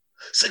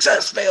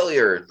success,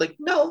 failure. Like,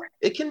 no,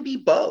 it can be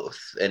both,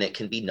 and it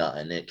can be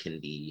none. It can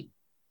be.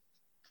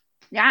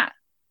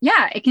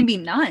 Yeah, it can be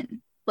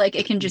none. Like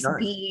it can just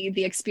be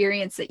the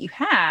experience that you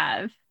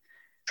have.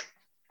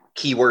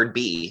 Keyword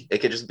be. It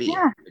could just be.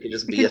 Yeah, it could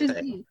just be a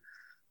thing.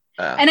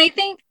 And I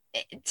think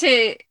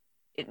to,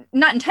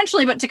 not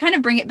intentionally, but to kind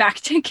of bring it back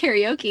to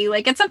karaoke,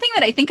 like it's something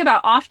that I think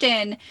about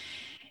often,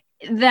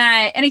 and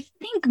I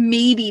think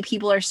maybe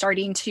people are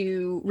starting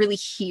to really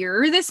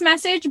hear this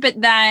message, but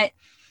that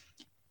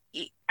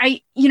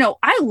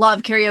I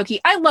love karaoke.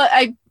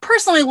 I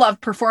personally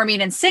love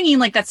performing and singing.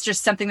 Like that's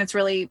just something that's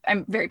really,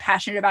 I'm very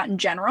passionate about in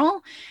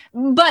general.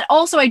 But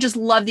also I just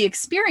love the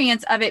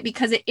experience of it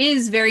because it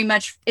is very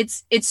much,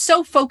 it's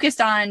so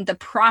focused on the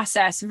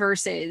process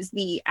versus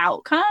the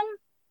outcome.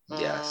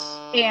 Yes.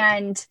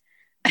 And,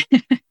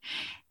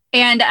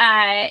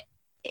 and,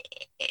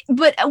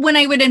 but when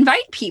I would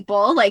invite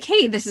people like,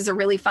 hey, this is a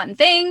really fun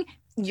thing.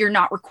 You're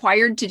not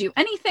required to do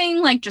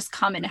anything, like just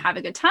come and have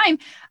a good time.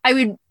 I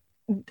would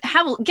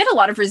get a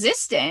lot of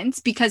resistance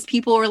because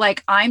people were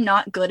like, I'm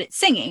not good at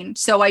singing,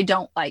 so I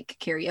don't like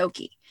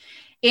karaoke.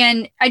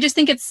 And I just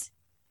think it's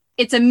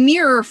a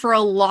mirror for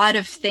a lot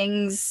of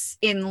things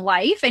in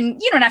life.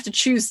 And you don't have to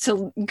choose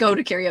to go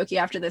to karaoke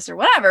after this or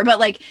whatever, but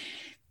like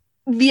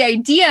the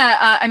idea,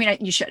 I mean,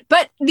 you should,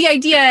 but the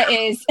idea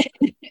is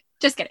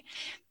just kidding.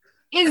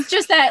 Is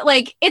just that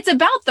like it's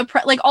about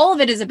like all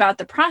of it is about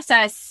the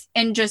process,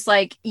 and just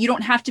like you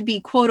don't have to be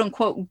quote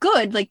unquote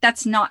good. Like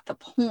that's not the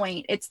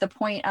point. It's the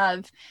point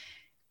of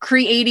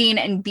creating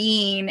and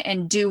being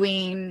and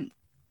doing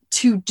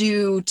to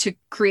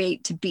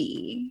create to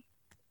be.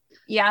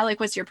 Yeah, like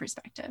what's your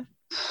perspective?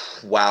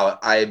 Wow,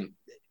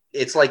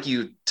 it's like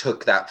you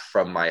took that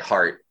from my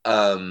heart.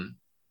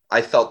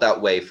 I felt that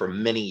way for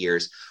many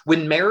years.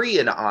 When Mary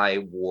and I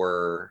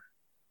were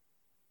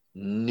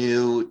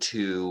new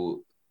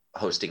to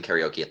hosting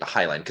karaoke at the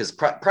Highline, because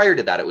prior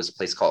to that it was a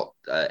place called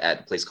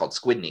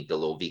Squidney, the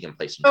little vegan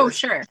place in Georgia.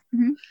 Sure.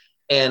 Mm-hmm.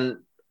 And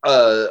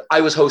I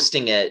was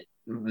hosting it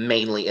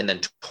mainly, and then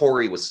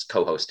Tori was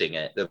co-hosting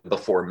it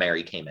before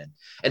Mary came in.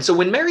 And so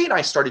when Mary and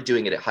I started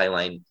doing it at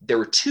Highline, there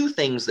were two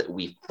things that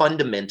we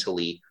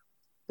fundamentally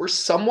were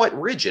somewhat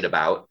rigid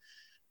about,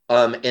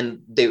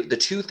 and the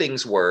two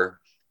things were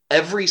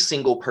every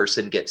single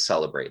person gets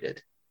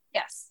celebrated.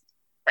 Yes.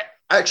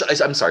 Actually,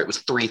 I'm sorry, it was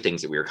three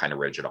things that we were kind of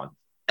rigid on.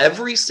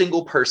 Every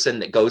single person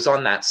that goes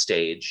on that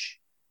stage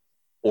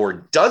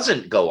or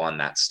doesn't go on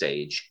that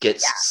stage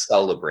gets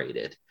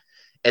celebrated.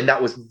 And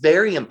that was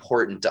very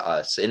important to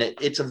us. And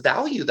it's a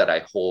value that I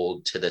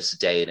hold to this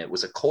day. And it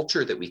was a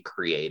culture that we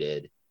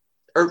created,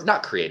 or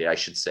not created, I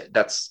should say.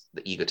 That's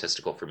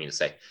egotistical for me to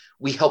say.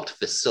 We helped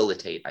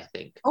facilitate, I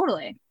think.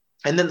 Totally.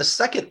 And then the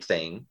second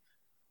thing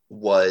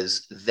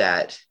was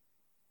that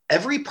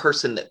every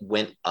person that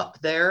went up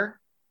there,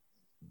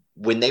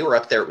 when they were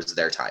up there, it was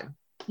their time.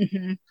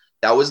 Mm-hmm.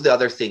 That was the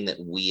other thing that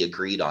we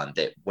agreed on,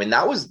 that when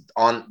that was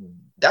on,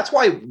 that's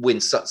why when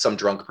some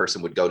drunk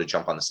person would go to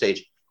jump on the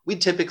stage,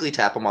 we'd typically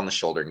tap them on the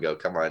shoulder and go,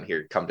 come on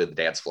here, come to the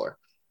dance floor.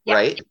 Yeah.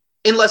 Right?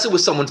 Unless it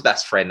was someone's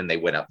best friend and they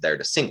went up there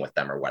to sing with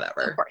them or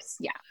whatever. Of course.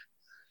 Yeah.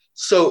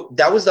 So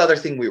that was the other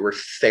thing we were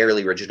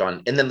fairly rigid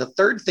on. And then the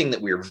third thing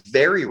that we were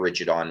very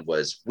rigid on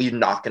was we're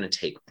not going to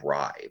take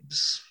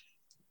bribes.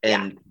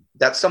 And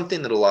that's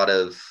something that a lot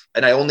of,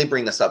 and I only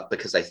bring this up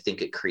because I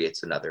think it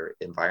creates another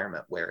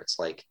environment where it's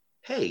like,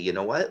 hey, you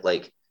know what?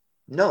 Like,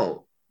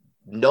 no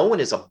one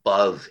is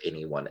above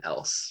anyone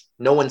else.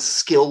 No one's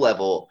skill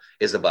level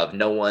is above.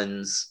 No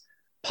one's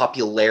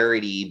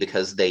popularity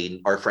because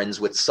they are friends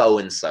with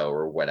so-and-so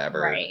or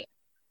whatever.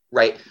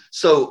 Right.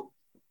 So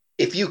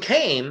if you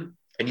came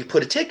and you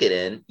put a ticket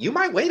in, you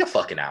might wait a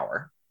fucking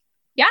hour.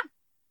 Yeah.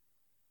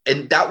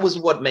 And that was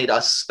what made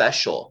us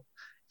special.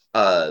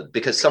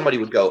 Because somebody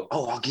would go,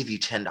 oh, I'll give you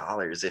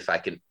 $10 if I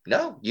can.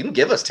 No, you can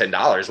give us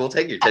 $10. We'll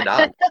take your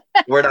 $10.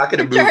 We're not going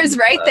to move. Yours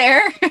right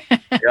there.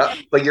 Yeah,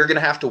 but you're going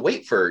to have to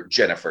wait for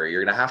Jennifer.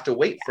 You're going to have to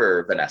wait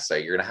for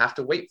Vanessa. You're going to have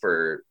to wait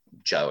for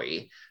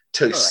Joey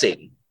to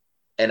sing.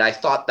 And I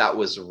thought that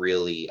was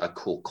really a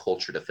cool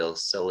culture to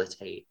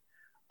facilitate.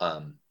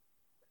 Sorry.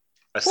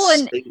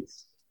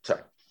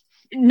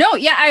 No,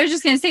 yeah, I was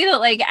just going to say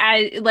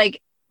that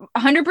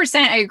 100%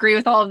 I agree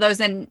with all of those,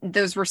 and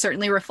those were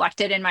certainly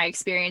reflected in my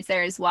experience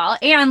there as well.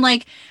 And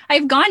like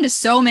I've gone to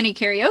so many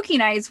karaoke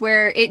nights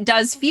where it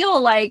does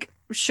feel like,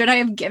 should I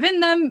have given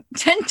them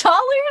 $10?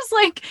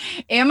 Like,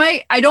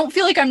 I don't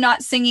feel like I'm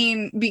not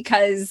singing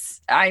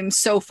because I'm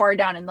so far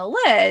down in the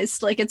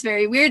list. Like, it's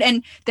very weird.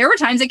 And there were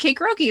times at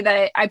K-Karaoke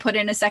that I put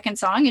in a second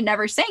song and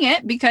never sang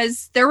it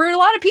because there were a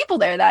lot of people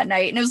there that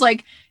night. And it was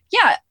like,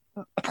 yeah,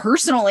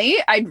 personally,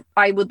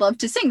 I would love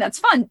to sing. That's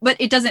fun, but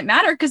it doesn't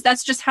matter because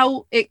that's just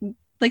how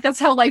that's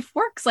how life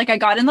works. Like I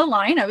got in the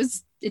line, it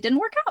didn't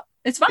work out.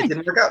 It's fine. It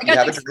didn't work out. I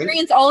got to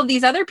experience all of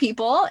these other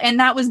people, and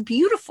that was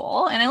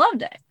beautiful, and I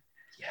loved it.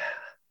 Yeah,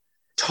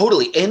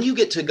 totally. And you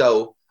get to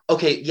go,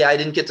 okay, yeah, I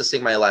didn't get to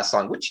sing my last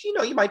song, which,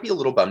 you might be a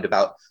little bummed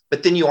about,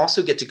 but then you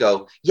also get to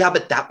go, yeah,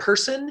 but that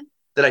person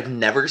that I've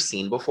never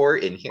seen before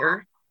in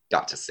here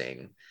got to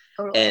sing.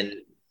 Totally. And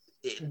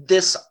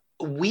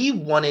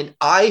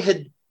I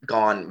had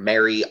gone,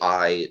 Mary,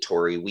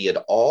 Tori, we had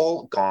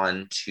all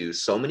gone to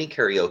so many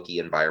karaoke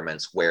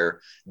environments where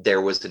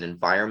there was an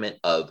environment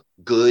of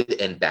good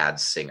and bad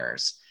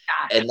singers.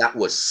 Yeah. And that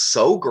was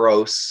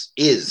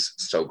is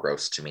so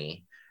gross to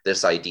me.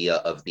 This idea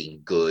of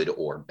being good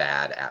or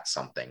bad at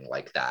something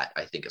like that,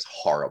 I think is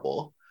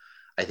horrible.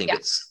 I think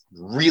it's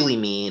really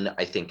mean.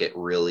 I think it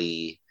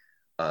really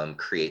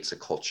creates a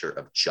culture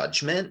of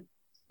judgment.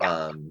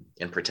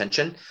 and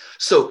pretension.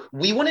 So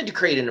we wanted to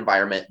create an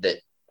environment that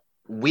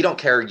we don't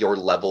care your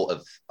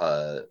level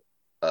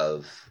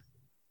of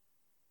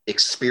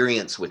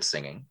experience with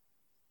singing.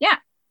 Yeah.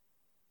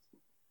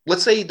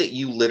 Let's say that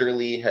you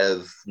literally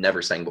have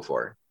never sang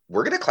before.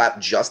 We're going to clap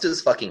just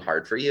as fucking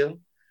hard for you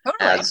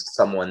as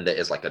someone that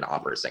is like an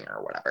opera singer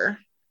or whatever.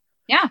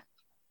 Yeah.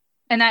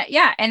 And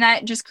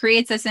that just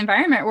creates this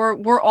environment where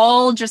we're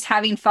all just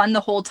having fun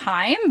the whole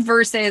time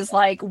versus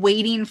like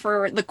waiting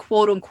for the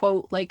quote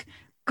unquote like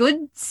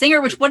good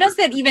singer, which what does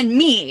that even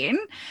mean?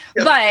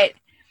 Yep. But,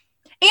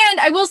 and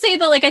I will say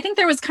that like, I think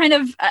there was kind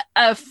of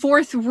a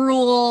fourth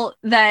rule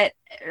that,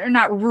 or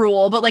not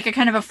rule, but like a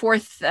kind of a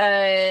fourth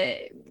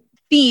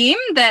theme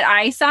that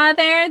I saw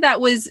there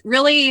that was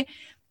really,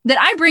 that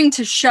I bring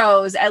to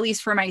shows, at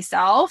least for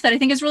myself, that I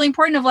think is really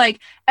important of like,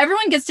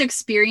 everyone gets to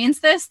experience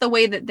this the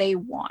way that they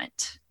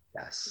want.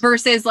 Yes.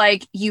 Versus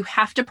like, you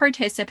have to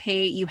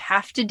participate, you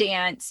have to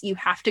dance, you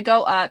have to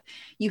go up,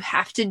 you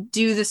have to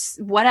do this,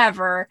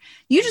 whatever.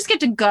 You just get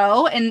to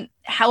go and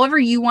however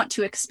you want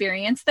to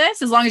experience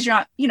this, as long as you're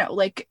not, you know,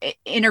 like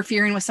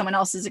interfering with someone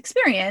else's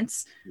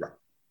experience,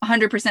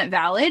 100%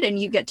 valid. And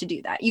you get to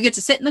do that. You get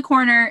to sit in the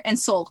corner and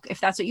sulk if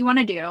that's what you want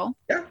to do,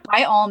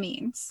 by all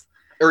means.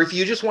 Or if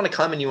you just want to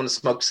come and you want to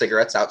smoke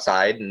cigarettes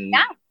outside, and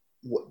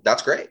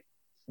that's great.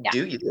 Yeah.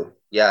 Do you?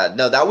 Yeah,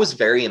 no, that was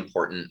very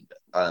important.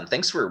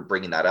 Thanks for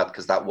bringing that up,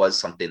 because that was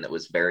something that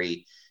was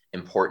very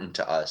important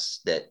to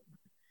us, that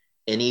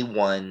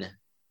anyone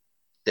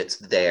that's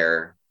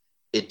there,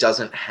 it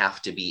doesn't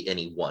have to be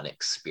any one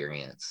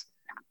experience.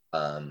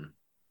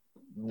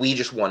 We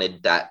just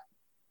wanted that.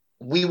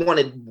 We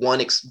wanted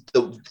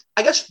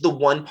I guess the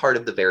one part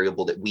of the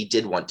variable that we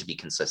did want to be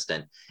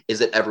consistent is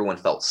that everyone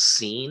felt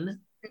seen.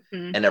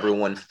 Mm-hmm. And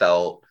everyone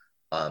felt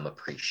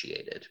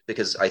appreciated,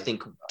 because I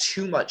think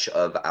too much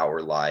of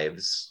our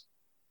lives,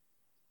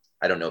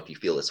 I don't know if you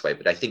feel this way,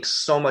 but I think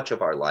so much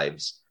of our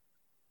lives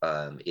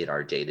in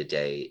our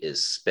day-to-day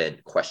is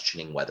spent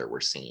questioning whether we're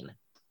seen.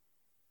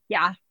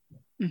 Yeah.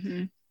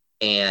 Mm-hmm.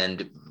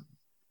 And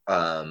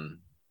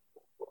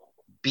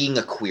being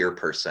a queer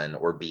person,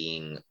 or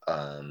being,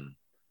 I'm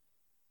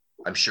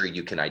sure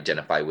you can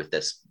identify with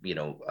this, you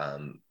know,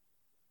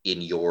 in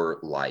your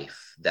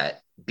life,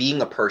 that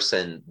being a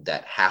person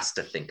that has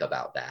to think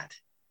about that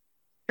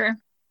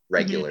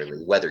regularly,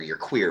 mm-hmm. whether you're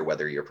queer,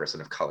 whether you're a person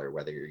of color,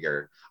 whether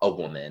you're a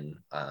woman,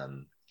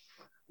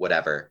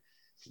 whatever,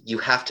 you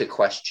have to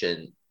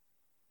question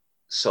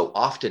so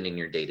often in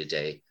your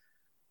day-to-day,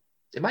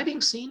 am I being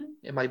seen?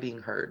 Am I being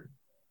heard?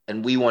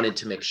 And we wanted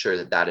to make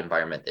sure that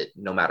environment, that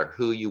no matter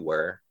who you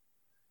were,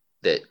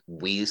 that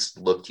we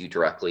looked you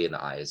directly in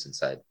the eyes and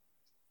said,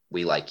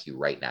 we like you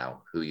right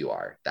now, who you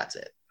are. That's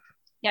it.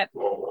 Yep.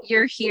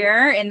 You're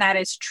here, and that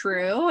is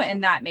true,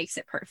 and that makes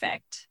it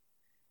perfect.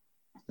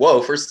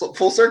 Whoa, for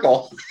full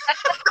circle.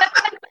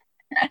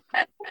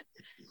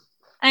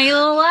 I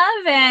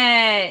love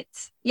it.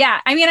 Yeah.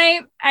 I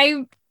mean,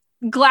 I'm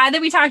glad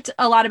that we talked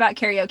a lot about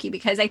karaoke,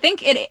 because I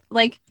think it,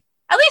 like,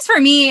 at least for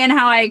me and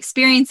how I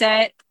experience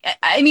it,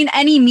 I mean,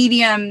 any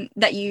medium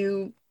that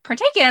you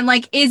partake in,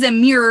 like, is a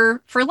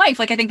mirror for life.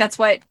 Like, I think that's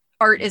what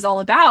art is all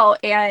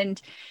about.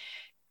 And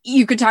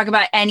you could talk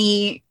about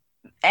any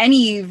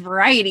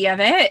variety of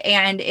it,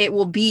 and it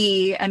will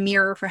be a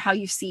mirror for how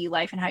you see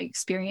life and how you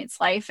experience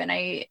life. And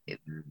I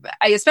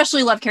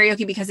especially love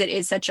karaoke because it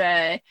is such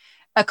a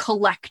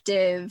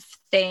collective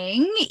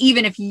thing.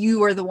 Even if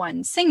you are the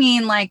one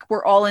singing, like,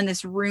 we're all in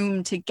this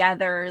room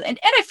together. And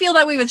I feel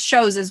that way with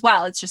shows as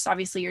well. It's just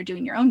obviously you're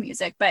doing your own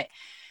music, but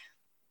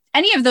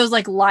any of those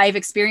like live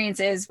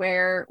experiences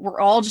where we're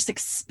all just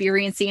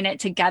experiencing it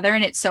together,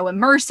 and it's so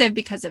immersive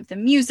because of the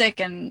music,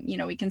 and, you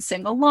know, we can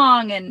sing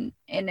along, and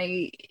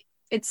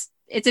it's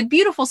a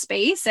beautiful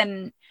space.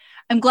 And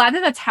I'm glad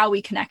that that's how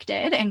we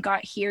connected and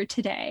got here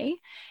today.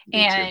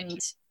 And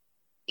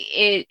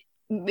it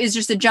is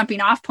just a jumping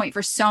off point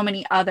for so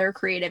many other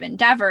creative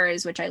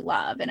endeavors, which I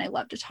love, and I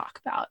love to talk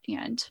about.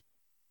 And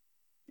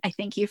I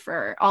thank you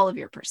for all of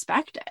your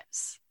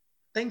perspectives.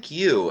 Thank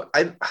you.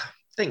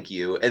 Thank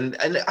you. And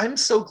I'm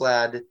so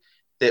glad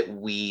that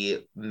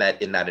we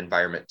met in that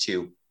environment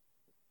too.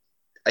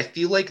 I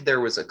feel like there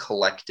was a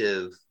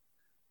collective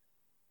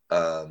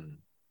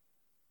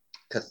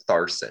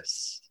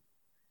catharsis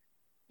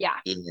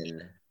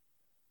in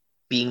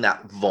being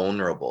that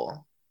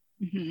vulnerable,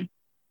 mm-hmm.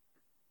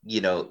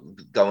 you know,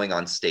 going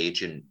on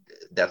stage. And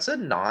that's a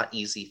not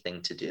easy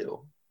thing to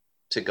do,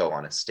 to go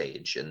on a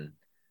stage and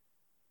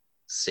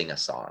sing a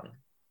song.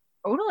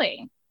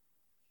 Totally.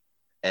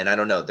 And I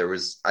don't know,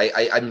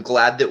 I'm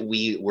glad that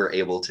we were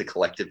able to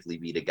collectively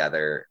be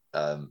together,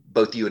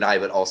 both you and I,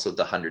 but also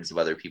the hundreds of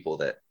other people.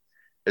 That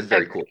is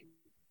very cool.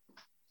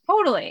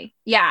 Totally.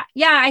 Yeah.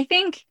 Yeah. I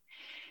think,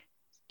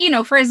 you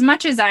know, for as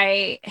much as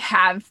I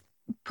have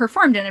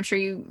performed, and I'm sure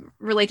you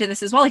relate to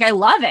this as well, like, I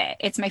love it.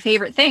 It's my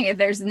favorite thing.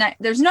 There's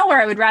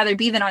nowhere I would rather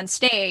be than on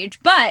stage,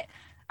 but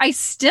I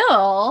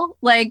still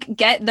like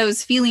get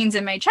those feelings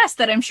in my chest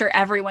that I'm sure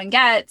everyone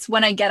gets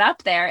when I get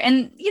up there.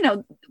 And, you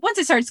know, once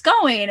it starts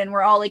going and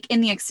we're all like in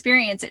the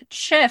experience, it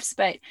shifts.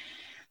 But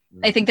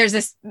I think there's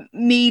this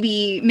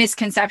maybe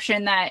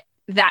misconception that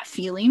that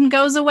feeling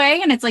goes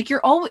away. And it's like,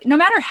 you're always, no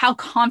matter how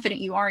confident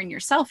you are in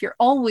yourself, you're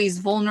always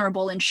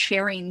vulnerable in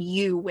sharing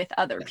you with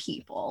other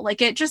people.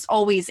 Like it just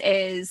always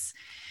is,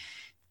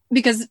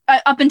 because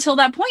up until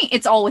that point,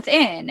 it's all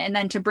within. And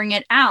then to bring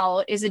it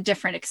out is a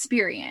different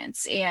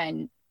experience.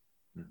 And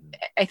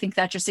I think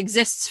that just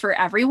exists for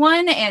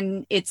everyone.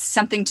 And it's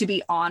something to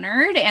be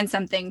honored and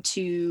something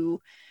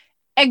to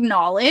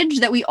acknowledge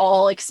that we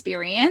all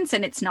experience.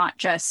 And it's not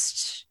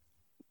just,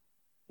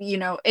 you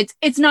know,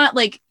 it's not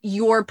like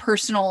your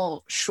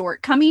personal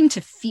shortcoming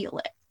to feel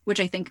it, which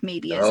I think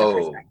maybe is a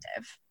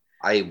perspective.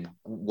 I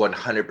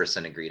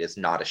 100% agree. It's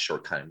not a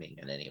shortcoming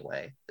in any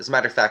way. As a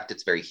matter of fact,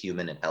 it's very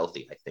human and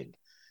healthy, I think,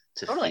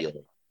 to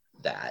feel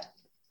that.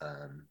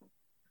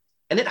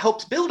 And it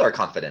helps build our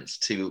confidence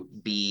to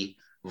be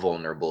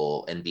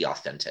vulnerable and be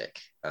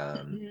authentic.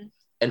 And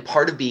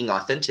part of being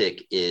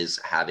authentic is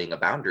having a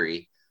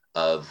boundary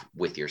of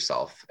with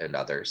yourself and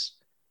others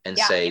and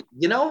say,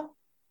 you know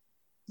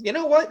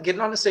what?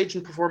 Getting on a stage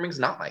and performing is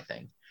not my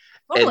thing.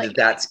 And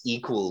that's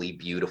equally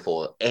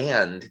beautiful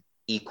and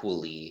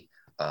equally,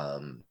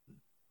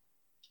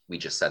 we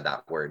just said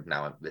that word,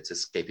 now it's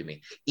escaping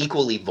me,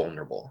 equally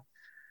vulnerable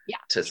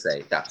to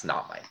say that's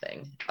not my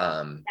thing.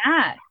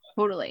 Yeah,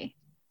 totally.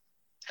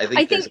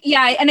 I think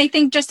and I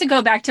think just to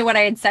go back to what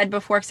I had said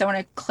before, because I want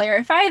to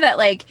clarify that,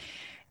 like,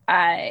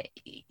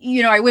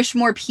 you know, I wish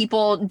more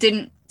people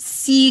didn't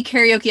see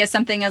karaoke as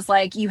something as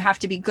like, you have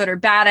to be good or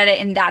bad at it,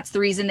 and that's the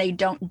reason they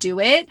don't do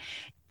it.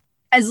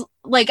 As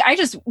like, I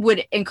just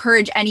would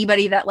encourage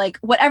anybody that, like,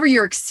 whatever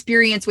your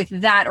experience with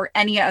that or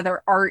any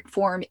other art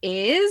form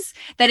is,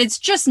 that it's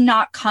just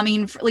not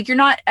coming like, you're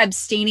not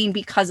abstaining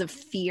because of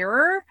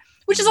fear,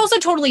 which is also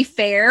totally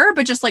fair,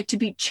 but just like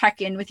to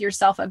check in with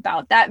yourself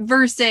about that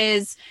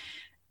versus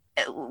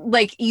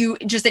like you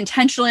just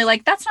intentionally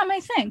like, that's not my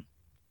thing,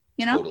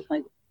 you know, totally.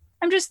 Like,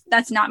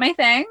 that's not my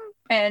thing.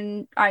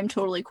 And I'm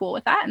totally cool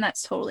with that. And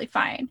that's totally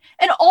fine.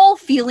 And all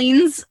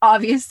feelings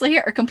obviously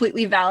are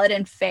completely valid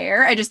and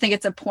fair. I just think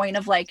it's a point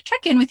of like,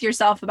 check in with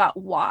yourself about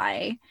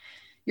why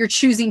you're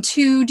choosing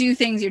to do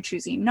things, you're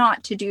choosing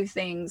not to do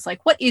things.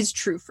 Like, what is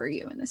true for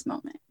you in this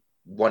moment?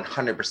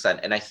 100%.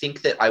 And I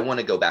think that I want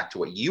to go back to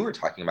what you were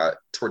talking about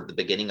toward the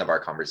beginning of our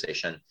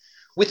conversation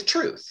with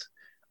truth.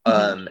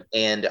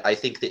 And I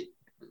think that,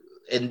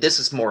 and this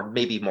is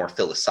maybe more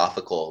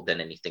philosophical than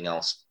anything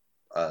else,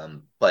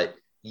 but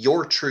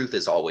your truth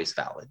is always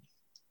valid.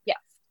 Yes.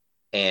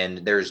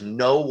 And there's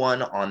no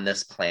one on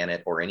this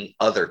planet or any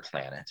other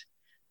planet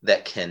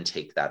that can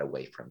take that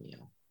away from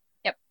you.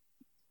 Yep.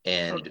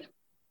 And totally.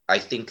 I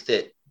think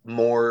that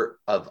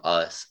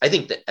I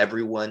think that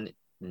everyone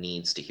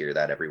needs to hear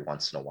that every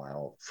once in a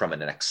while from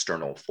an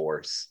external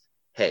force.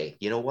 Hey,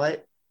 you know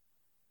what?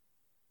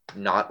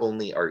 Not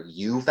only are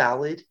you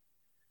valid,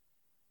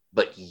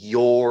 but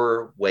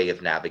your way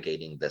of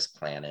navigating this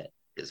planet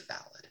is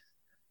valid.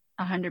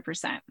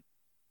 100%.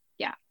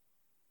 Yeah.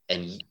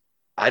 And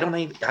I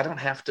don't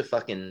have to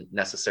fucking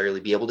necessarily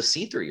be able to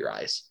see through your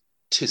eyes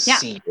to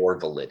see your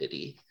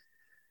validity.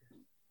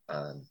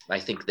 I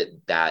think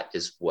that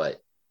is what,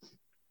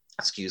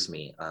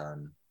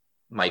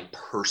 my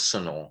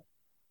personal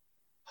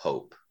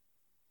hope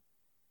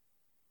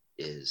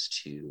is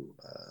to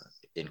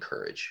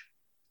encourage.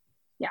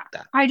 Yeah.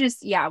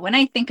 That. When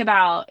I think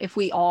about if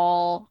we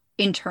all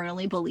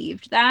internally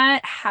believed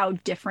that, how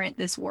different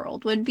this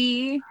world would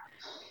be.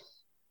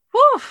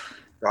 Whew.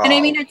 Oh. And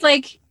I mean, it's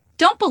like,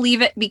 don't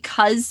believe it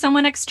because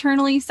someone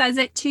externally says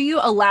it to you.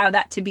 Allow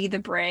that to be the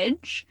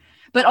bridge.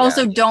 But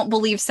also don't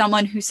believe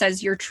someone who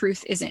says your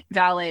truth isn't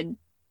valid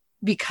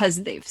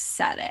because they've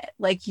said it.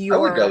 Like I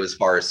would go as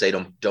far as say,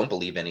 don't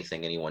believe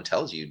anything anyone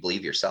tells you.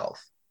 Believe yourself.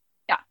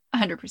 Yeah,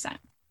 100%.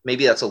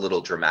 Maybe that's a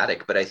little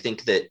dramatic, but I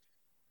think that.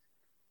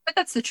 But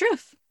that's the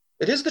truth.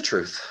 It is the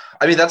truth.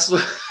 I mean, that's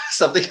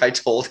something I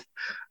told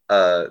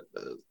my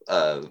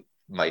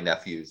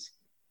nephews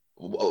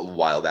a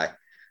while back.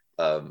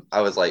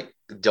 I was like,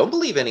 don't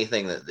believe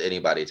anything that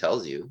anybody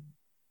tells you.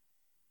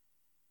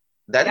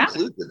 That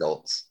includes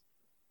adults.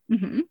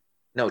 Mm-hmm.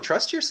 No,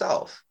 trust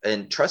yourself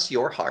and trust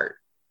your heart.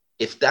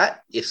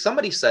 If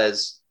somebody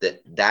says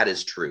that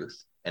is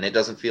truth and it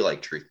doesn't feel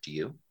like truth to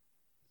you,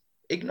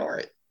 ignore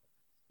it.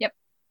 Yep.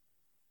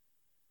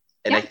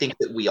 And I think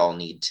that we all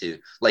need to,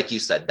 like you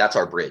said, that's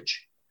our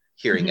bridge,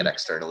 hearing it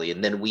externally.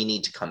 And then we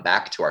need to come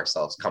back to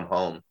ourselves, come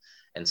home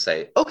and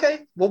say,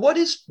 okay, well, what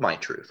is my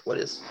truth?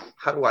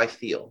 How do I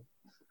feel?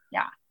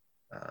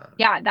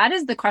 Yeah. That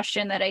is the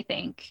question that I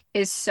think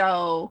is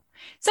so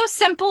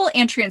simple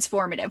and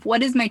transformative.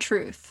 What is my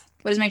truth?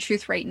 What is my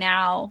truth right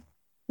now?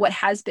 What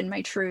has been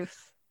my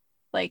truth?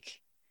 Like,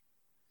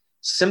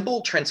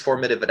 simple,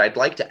 transformative, but I'd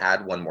like to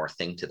add one more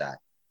thing to that.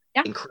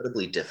 Yeah.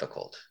 Incredibly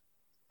difficult.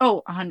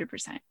 Oh,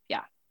 100%.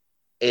 Yeah.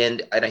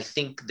 And I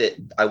think that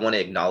I want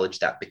to acknowledge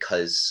that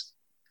because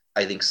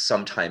I think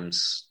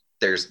sometimes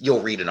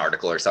you'll read an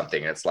article or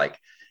something and it's like,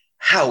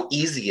 how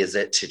easy is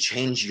it to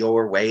change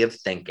your way of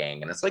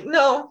thinking? And it's like,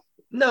 no,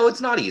 it's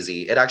not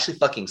easy. It actually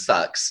fucking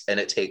sucks. And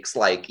it takes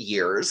like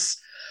years.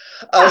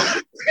 Um,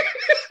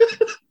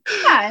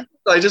 Yeah.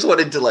 So I just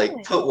wanted to like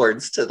put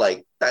words to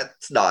like,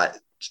 that's not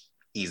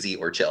easy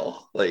or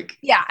chill. Like,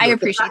 Yeah, I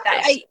appreciate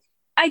that.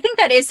 I think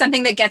that is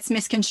something that gets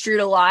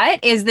misconstrued a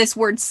lot, is this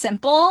word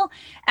simple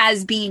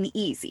as being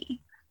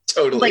easy.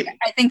 Totally. Like,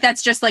 I think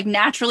that's just like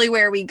naturally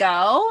where we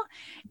go.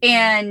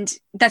 And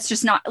that's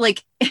just not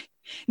like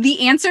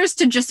the answers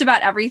to just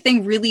about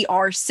everything really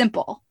are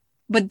simple,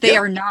 but they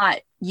are not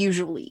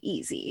usually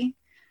easy.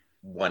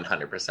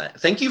 100%.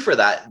 Thank you for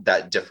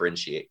that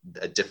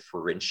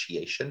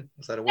differentiation.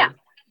 Is that a word?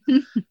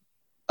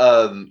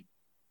 Yeah.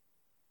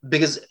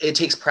 Because it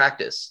takes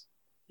practice.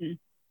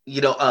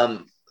 You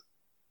know,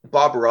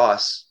 Bob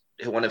Ross,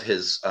 one of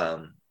his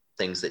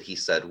things that he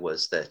said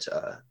was that,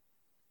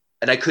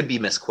 and I could be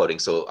misquoting,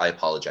 so I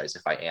apologize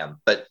if I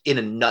am, but in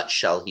a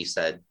nutshell, he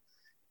said,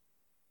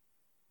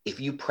 if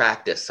you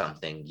practice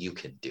something, you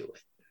can do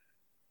it.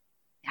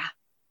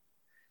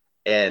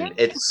 And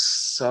it's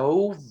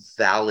so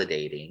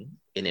validating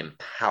and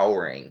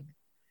empowering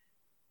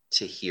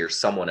to hear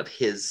someone of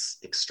his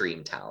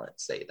extreme talent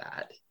say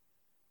that.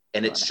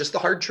 And it's just the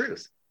hard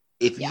truth.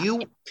 If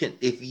you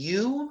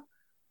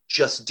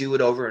just do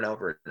it over and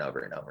over and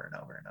over and over and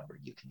over and over,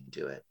 you can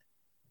do it.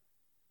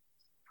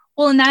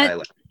 Well, and that,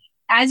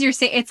 as you're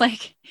saying, it's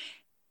like,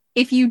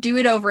 if you do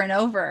it over and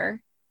over,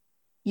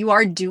 you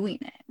are doing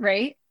it,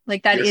 right?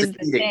 Like that is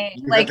the thing.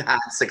 You like have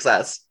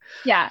success.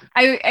 Yeah.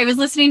 I was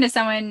listening to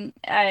someone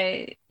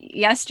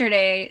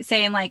yesterday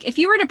saying like, if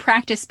you were to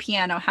practice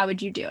piano, how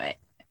would you do it?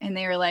 And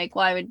they were like,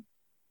 well, I would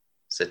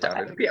sit down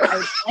at the piano. I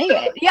would play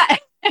it. Yeah.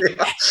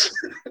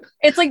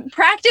 It's like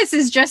practice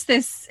is just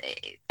this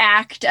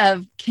act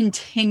of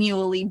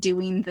continually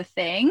doing the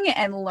thing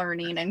and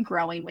learning and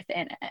growing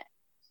within it.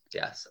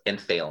 Yes. And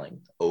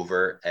failing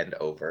over and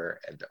over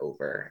and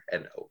over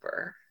and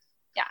over.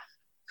 Yeah.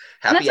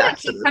 Happy and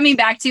that's what I keep coming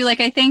back to.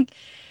 Like, I think,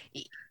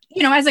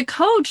 you know, as a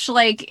coach,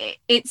 like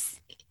it's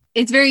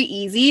very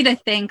easy to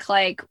think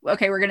like,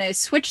 okay, we're going to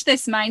switch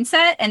this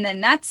mindset and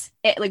then that's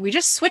it. Like we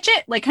just switch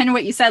it, like kind of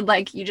what you said,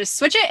 like you just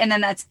switch it and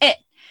then that's it.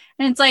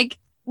 And it's like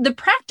the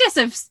practice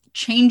of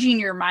changing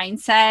your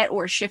mindset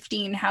or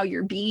shifting how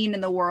you're being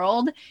in the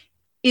world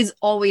is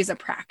always a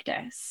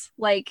practice.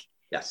 Like,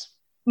 yes,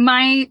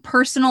 my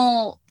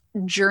personal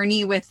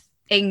journey with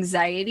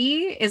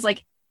anxiety is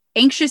like,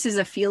 anxious is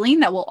a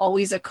feeling that will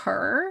always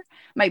occur.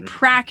 My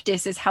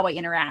practice is how I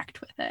interact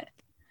with it.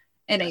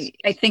 And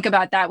I think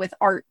about that with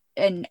art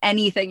and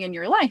anything in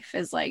your life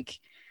is like,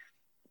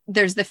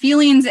 there's the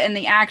feelings and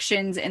the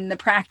actions and the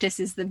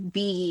practice is the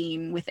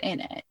being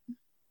within it.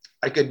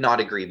 I could not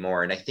agree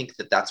more. And I think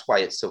that that's why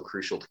it's so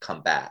crucial to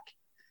come back.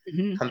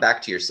 Come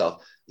back to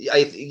yourself.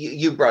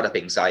 You brought up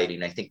anxiety,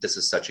 and I think this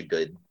is such a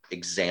good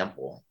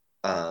example.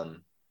 To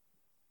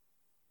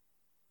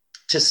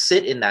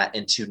sit in that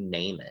and to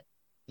name it,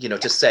 you know,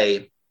 to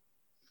say,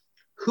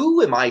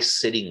 who am I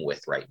sitting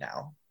with right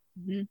now?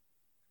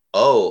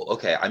 Oh,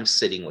 okay. I'm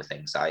sitting with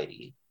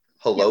anxiety.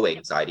 Hello,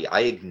 anxiety.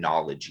 I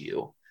acknowledge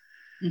you.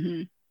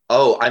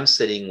 Oh, I'm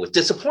sitting with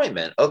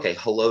disappointment. Okay.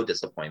 Hello,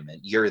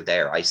 disappointment. You're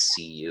there. I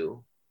see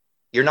you.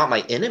 You're not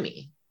my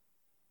enemy.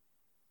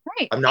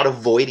 Right. I'm not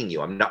avoiding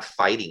you. I'm not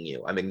fighting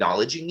you. I'm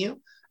acknowledging you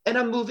and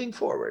I'm moving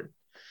forward.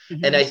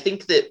 And I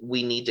think that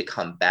we need to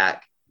come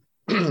back.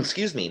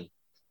 Excuse me.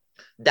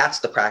 That's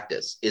the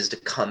practice, is to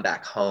come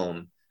back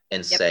home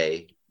and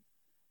say,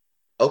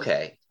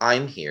 okay,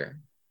 I'm here.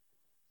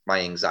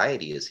 My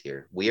anxiety is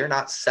here. We are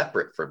not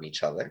separate from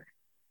each other.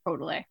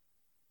 Totally.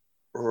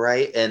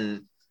 Right.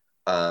 And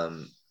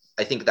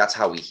I think that's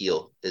how we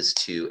heal, is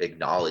to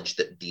acknowledge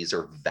that these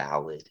are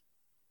valid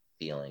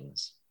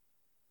feelings.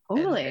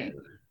 Totally. And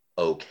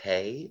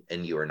okay.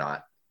 And you are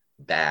not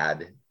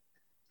bad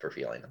for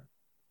feeling them.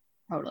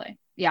 Totally.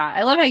 Yeah.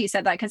 I love how you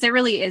said that, because it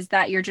really is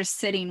that you're just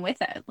sitting with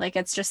it. Like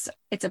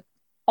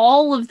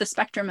all of the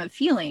spectrum of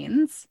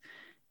feelings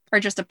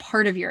are just a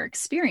part of your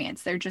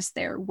experience. They're just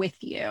there with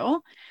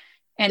you.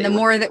 And the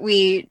more that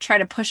we try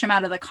to push them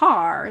out of the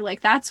car,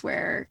 like that's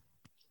where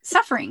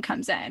suffering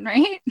comes in,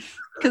 right?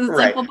 Because it's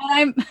like, well,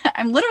 but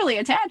I'm literally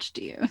attached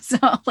to you. So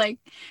like,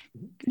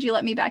 could you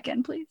let me back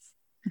in, please?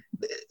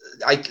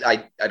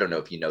 I don't know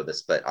if you know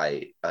this, but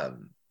I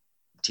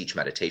teach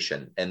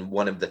meditation. And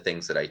one of the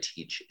things that I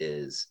teach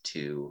is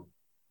to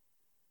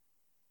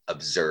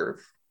observe,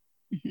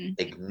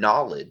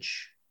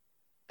 acknowledge,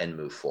 and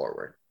move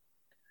forward.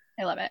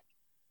 I love it.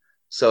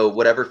 So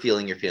whatever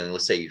feeling you're feeling,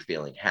 let's say you're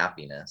feeling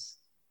happiness,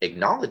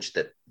 acknowledge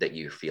that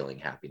you're feeling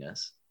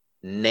happiness,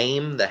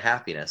 name the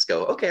happiness,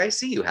 go, okay, I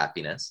see you,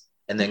 happiness.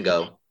 And then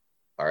go,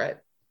 all right,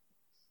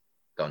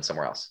 going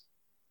somewhere else.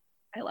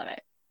 I love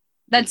it.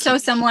 That's so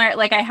similar.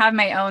 Like I have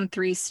my own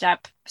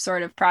 3-step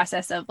sort of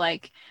process of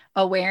like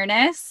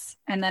awareness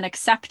and then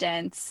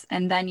acceptance,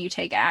 and then you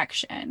take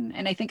action.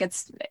 And I think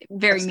it's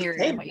very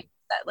mirrored what you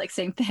said, like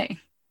same thing.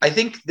 I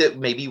think that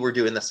maybe we're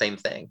doing the same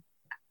thing.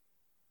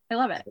 I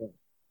love it.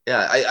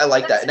 Yeah, I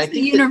like that. And I think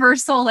the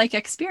universal like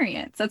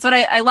experience. That's what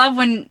I love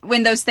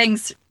when those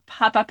things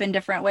pop up in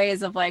different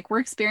ways of like, we're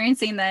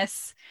experiencing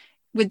this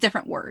with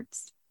different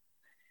words.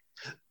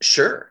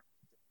 Sure.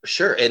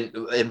 Sure.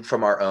 And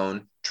from our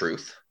own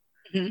truth.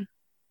 Mm-hmm.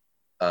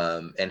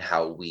 And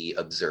how we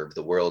observe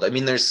the world. I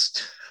mean,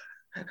 there's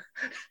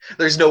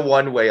no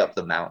one way up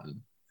the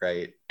mountain,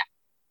 right?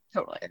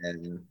 Totally.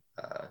 And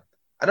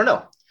I don't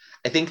know.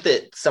 I think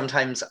that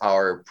sometimes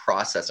our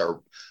process,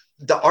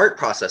 the art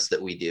process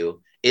that we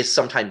do, is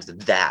sometimes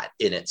that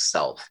in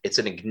itself. It's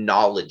an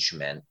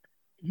acknowledgement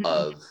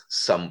of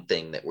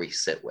something that we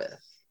sit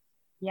with.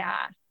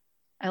 Yeah,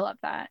 I love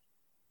that.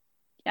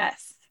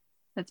 Yes.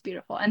 That's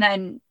beautiful. And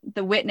then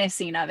the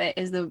witnessing of it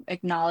is the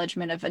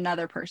acknowledgement of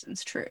another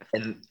person's truth.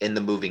 And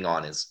the moving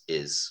on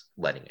is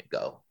letting it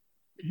go.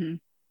 Mm-hmm.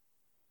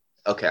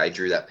 Okay, I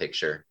drew that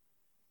picture.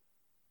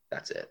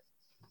 That's it.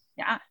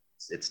 Yeah.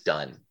 It's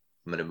done.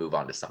 I'm going to move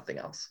on to something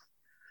else.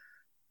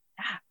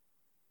 Yeah.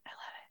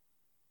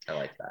 I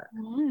like that. I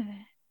love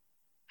it.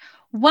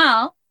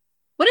 Well,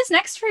 what is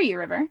next for you,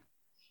 River?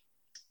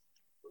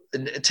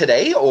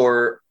 Today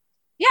or?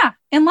 Yeah,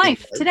 in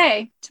life.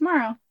 Today,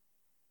 tomorrow.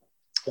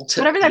 Well,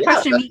 whatever that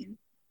question means.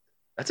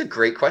 That's a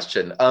great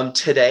question.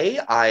 Today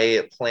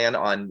I plan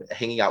on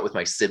hanging out with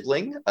my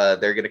sibling.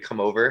 They're gonna come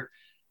over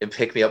and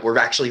pick me up. We're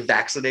actually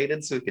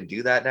vaccinated, so we can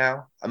do that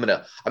now. I'm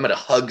gonna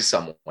hug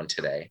someone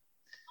today.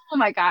 Oh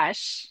my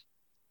gosh,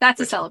 that's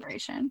a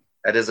celebration.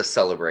 That is a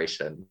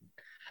celebration.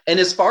 And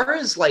as far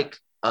as like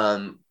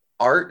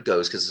art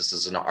goes, because this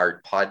is an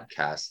art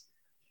podcast,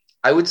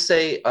 I would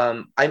say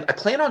I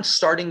plan on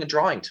starting a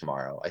drawing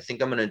tomorrow. I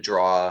think I'm gonna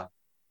draw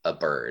a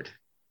bird.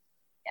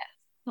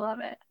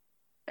 Love it.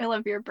 I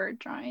love your bird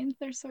drawings.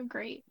 They're so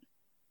great.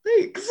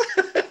 Thanks.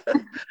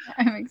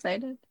 I'm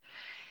excited.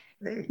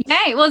 Thanks.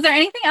 Yay. Well, is there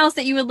anything else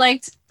that you would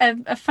like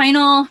a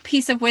final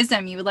piece of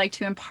wisdom you would like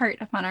to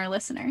impart upon our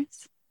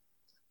listeners?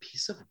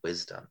 Piece of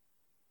wisdom.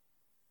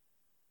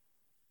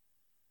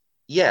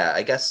 Yeah,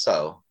 I guess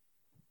so.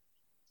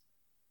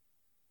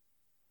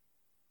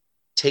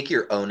 Take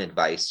your own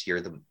advice. You're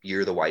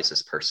the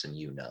wisest person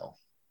you know.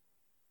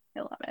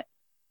 I love it.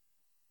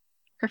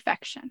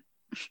 Perfection.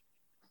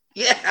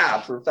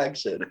 Yeah,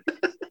 perfection.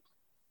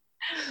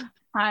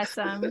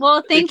 Awesome.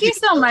 Well, thank you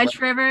so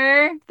much,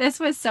 River. This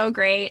was so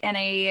great, and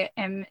I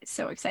am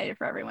so excited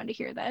for everyone to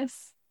hear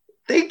this.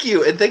 Thank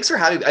you, and thanks for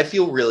having me. I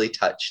feel really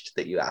touched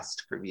that you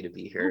asked for me to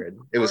be here, and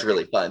it was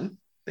really fun.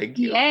 Thank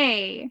you.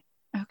 Yay.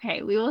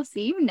 Okay, we will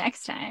see you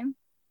next time.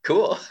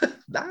 Cool.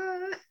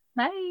 Bye.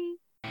 Bye.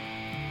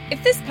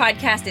 If this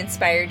podcast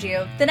inspired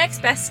you, the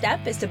next best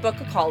step is to book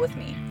a call with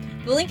me.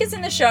 The link is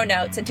in the show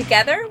notes, and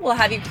together we'll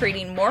have you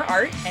creating more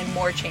art and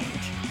more change.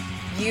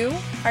 You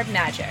are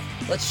magic.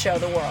 Let's show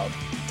the world.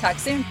 Talk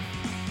soon.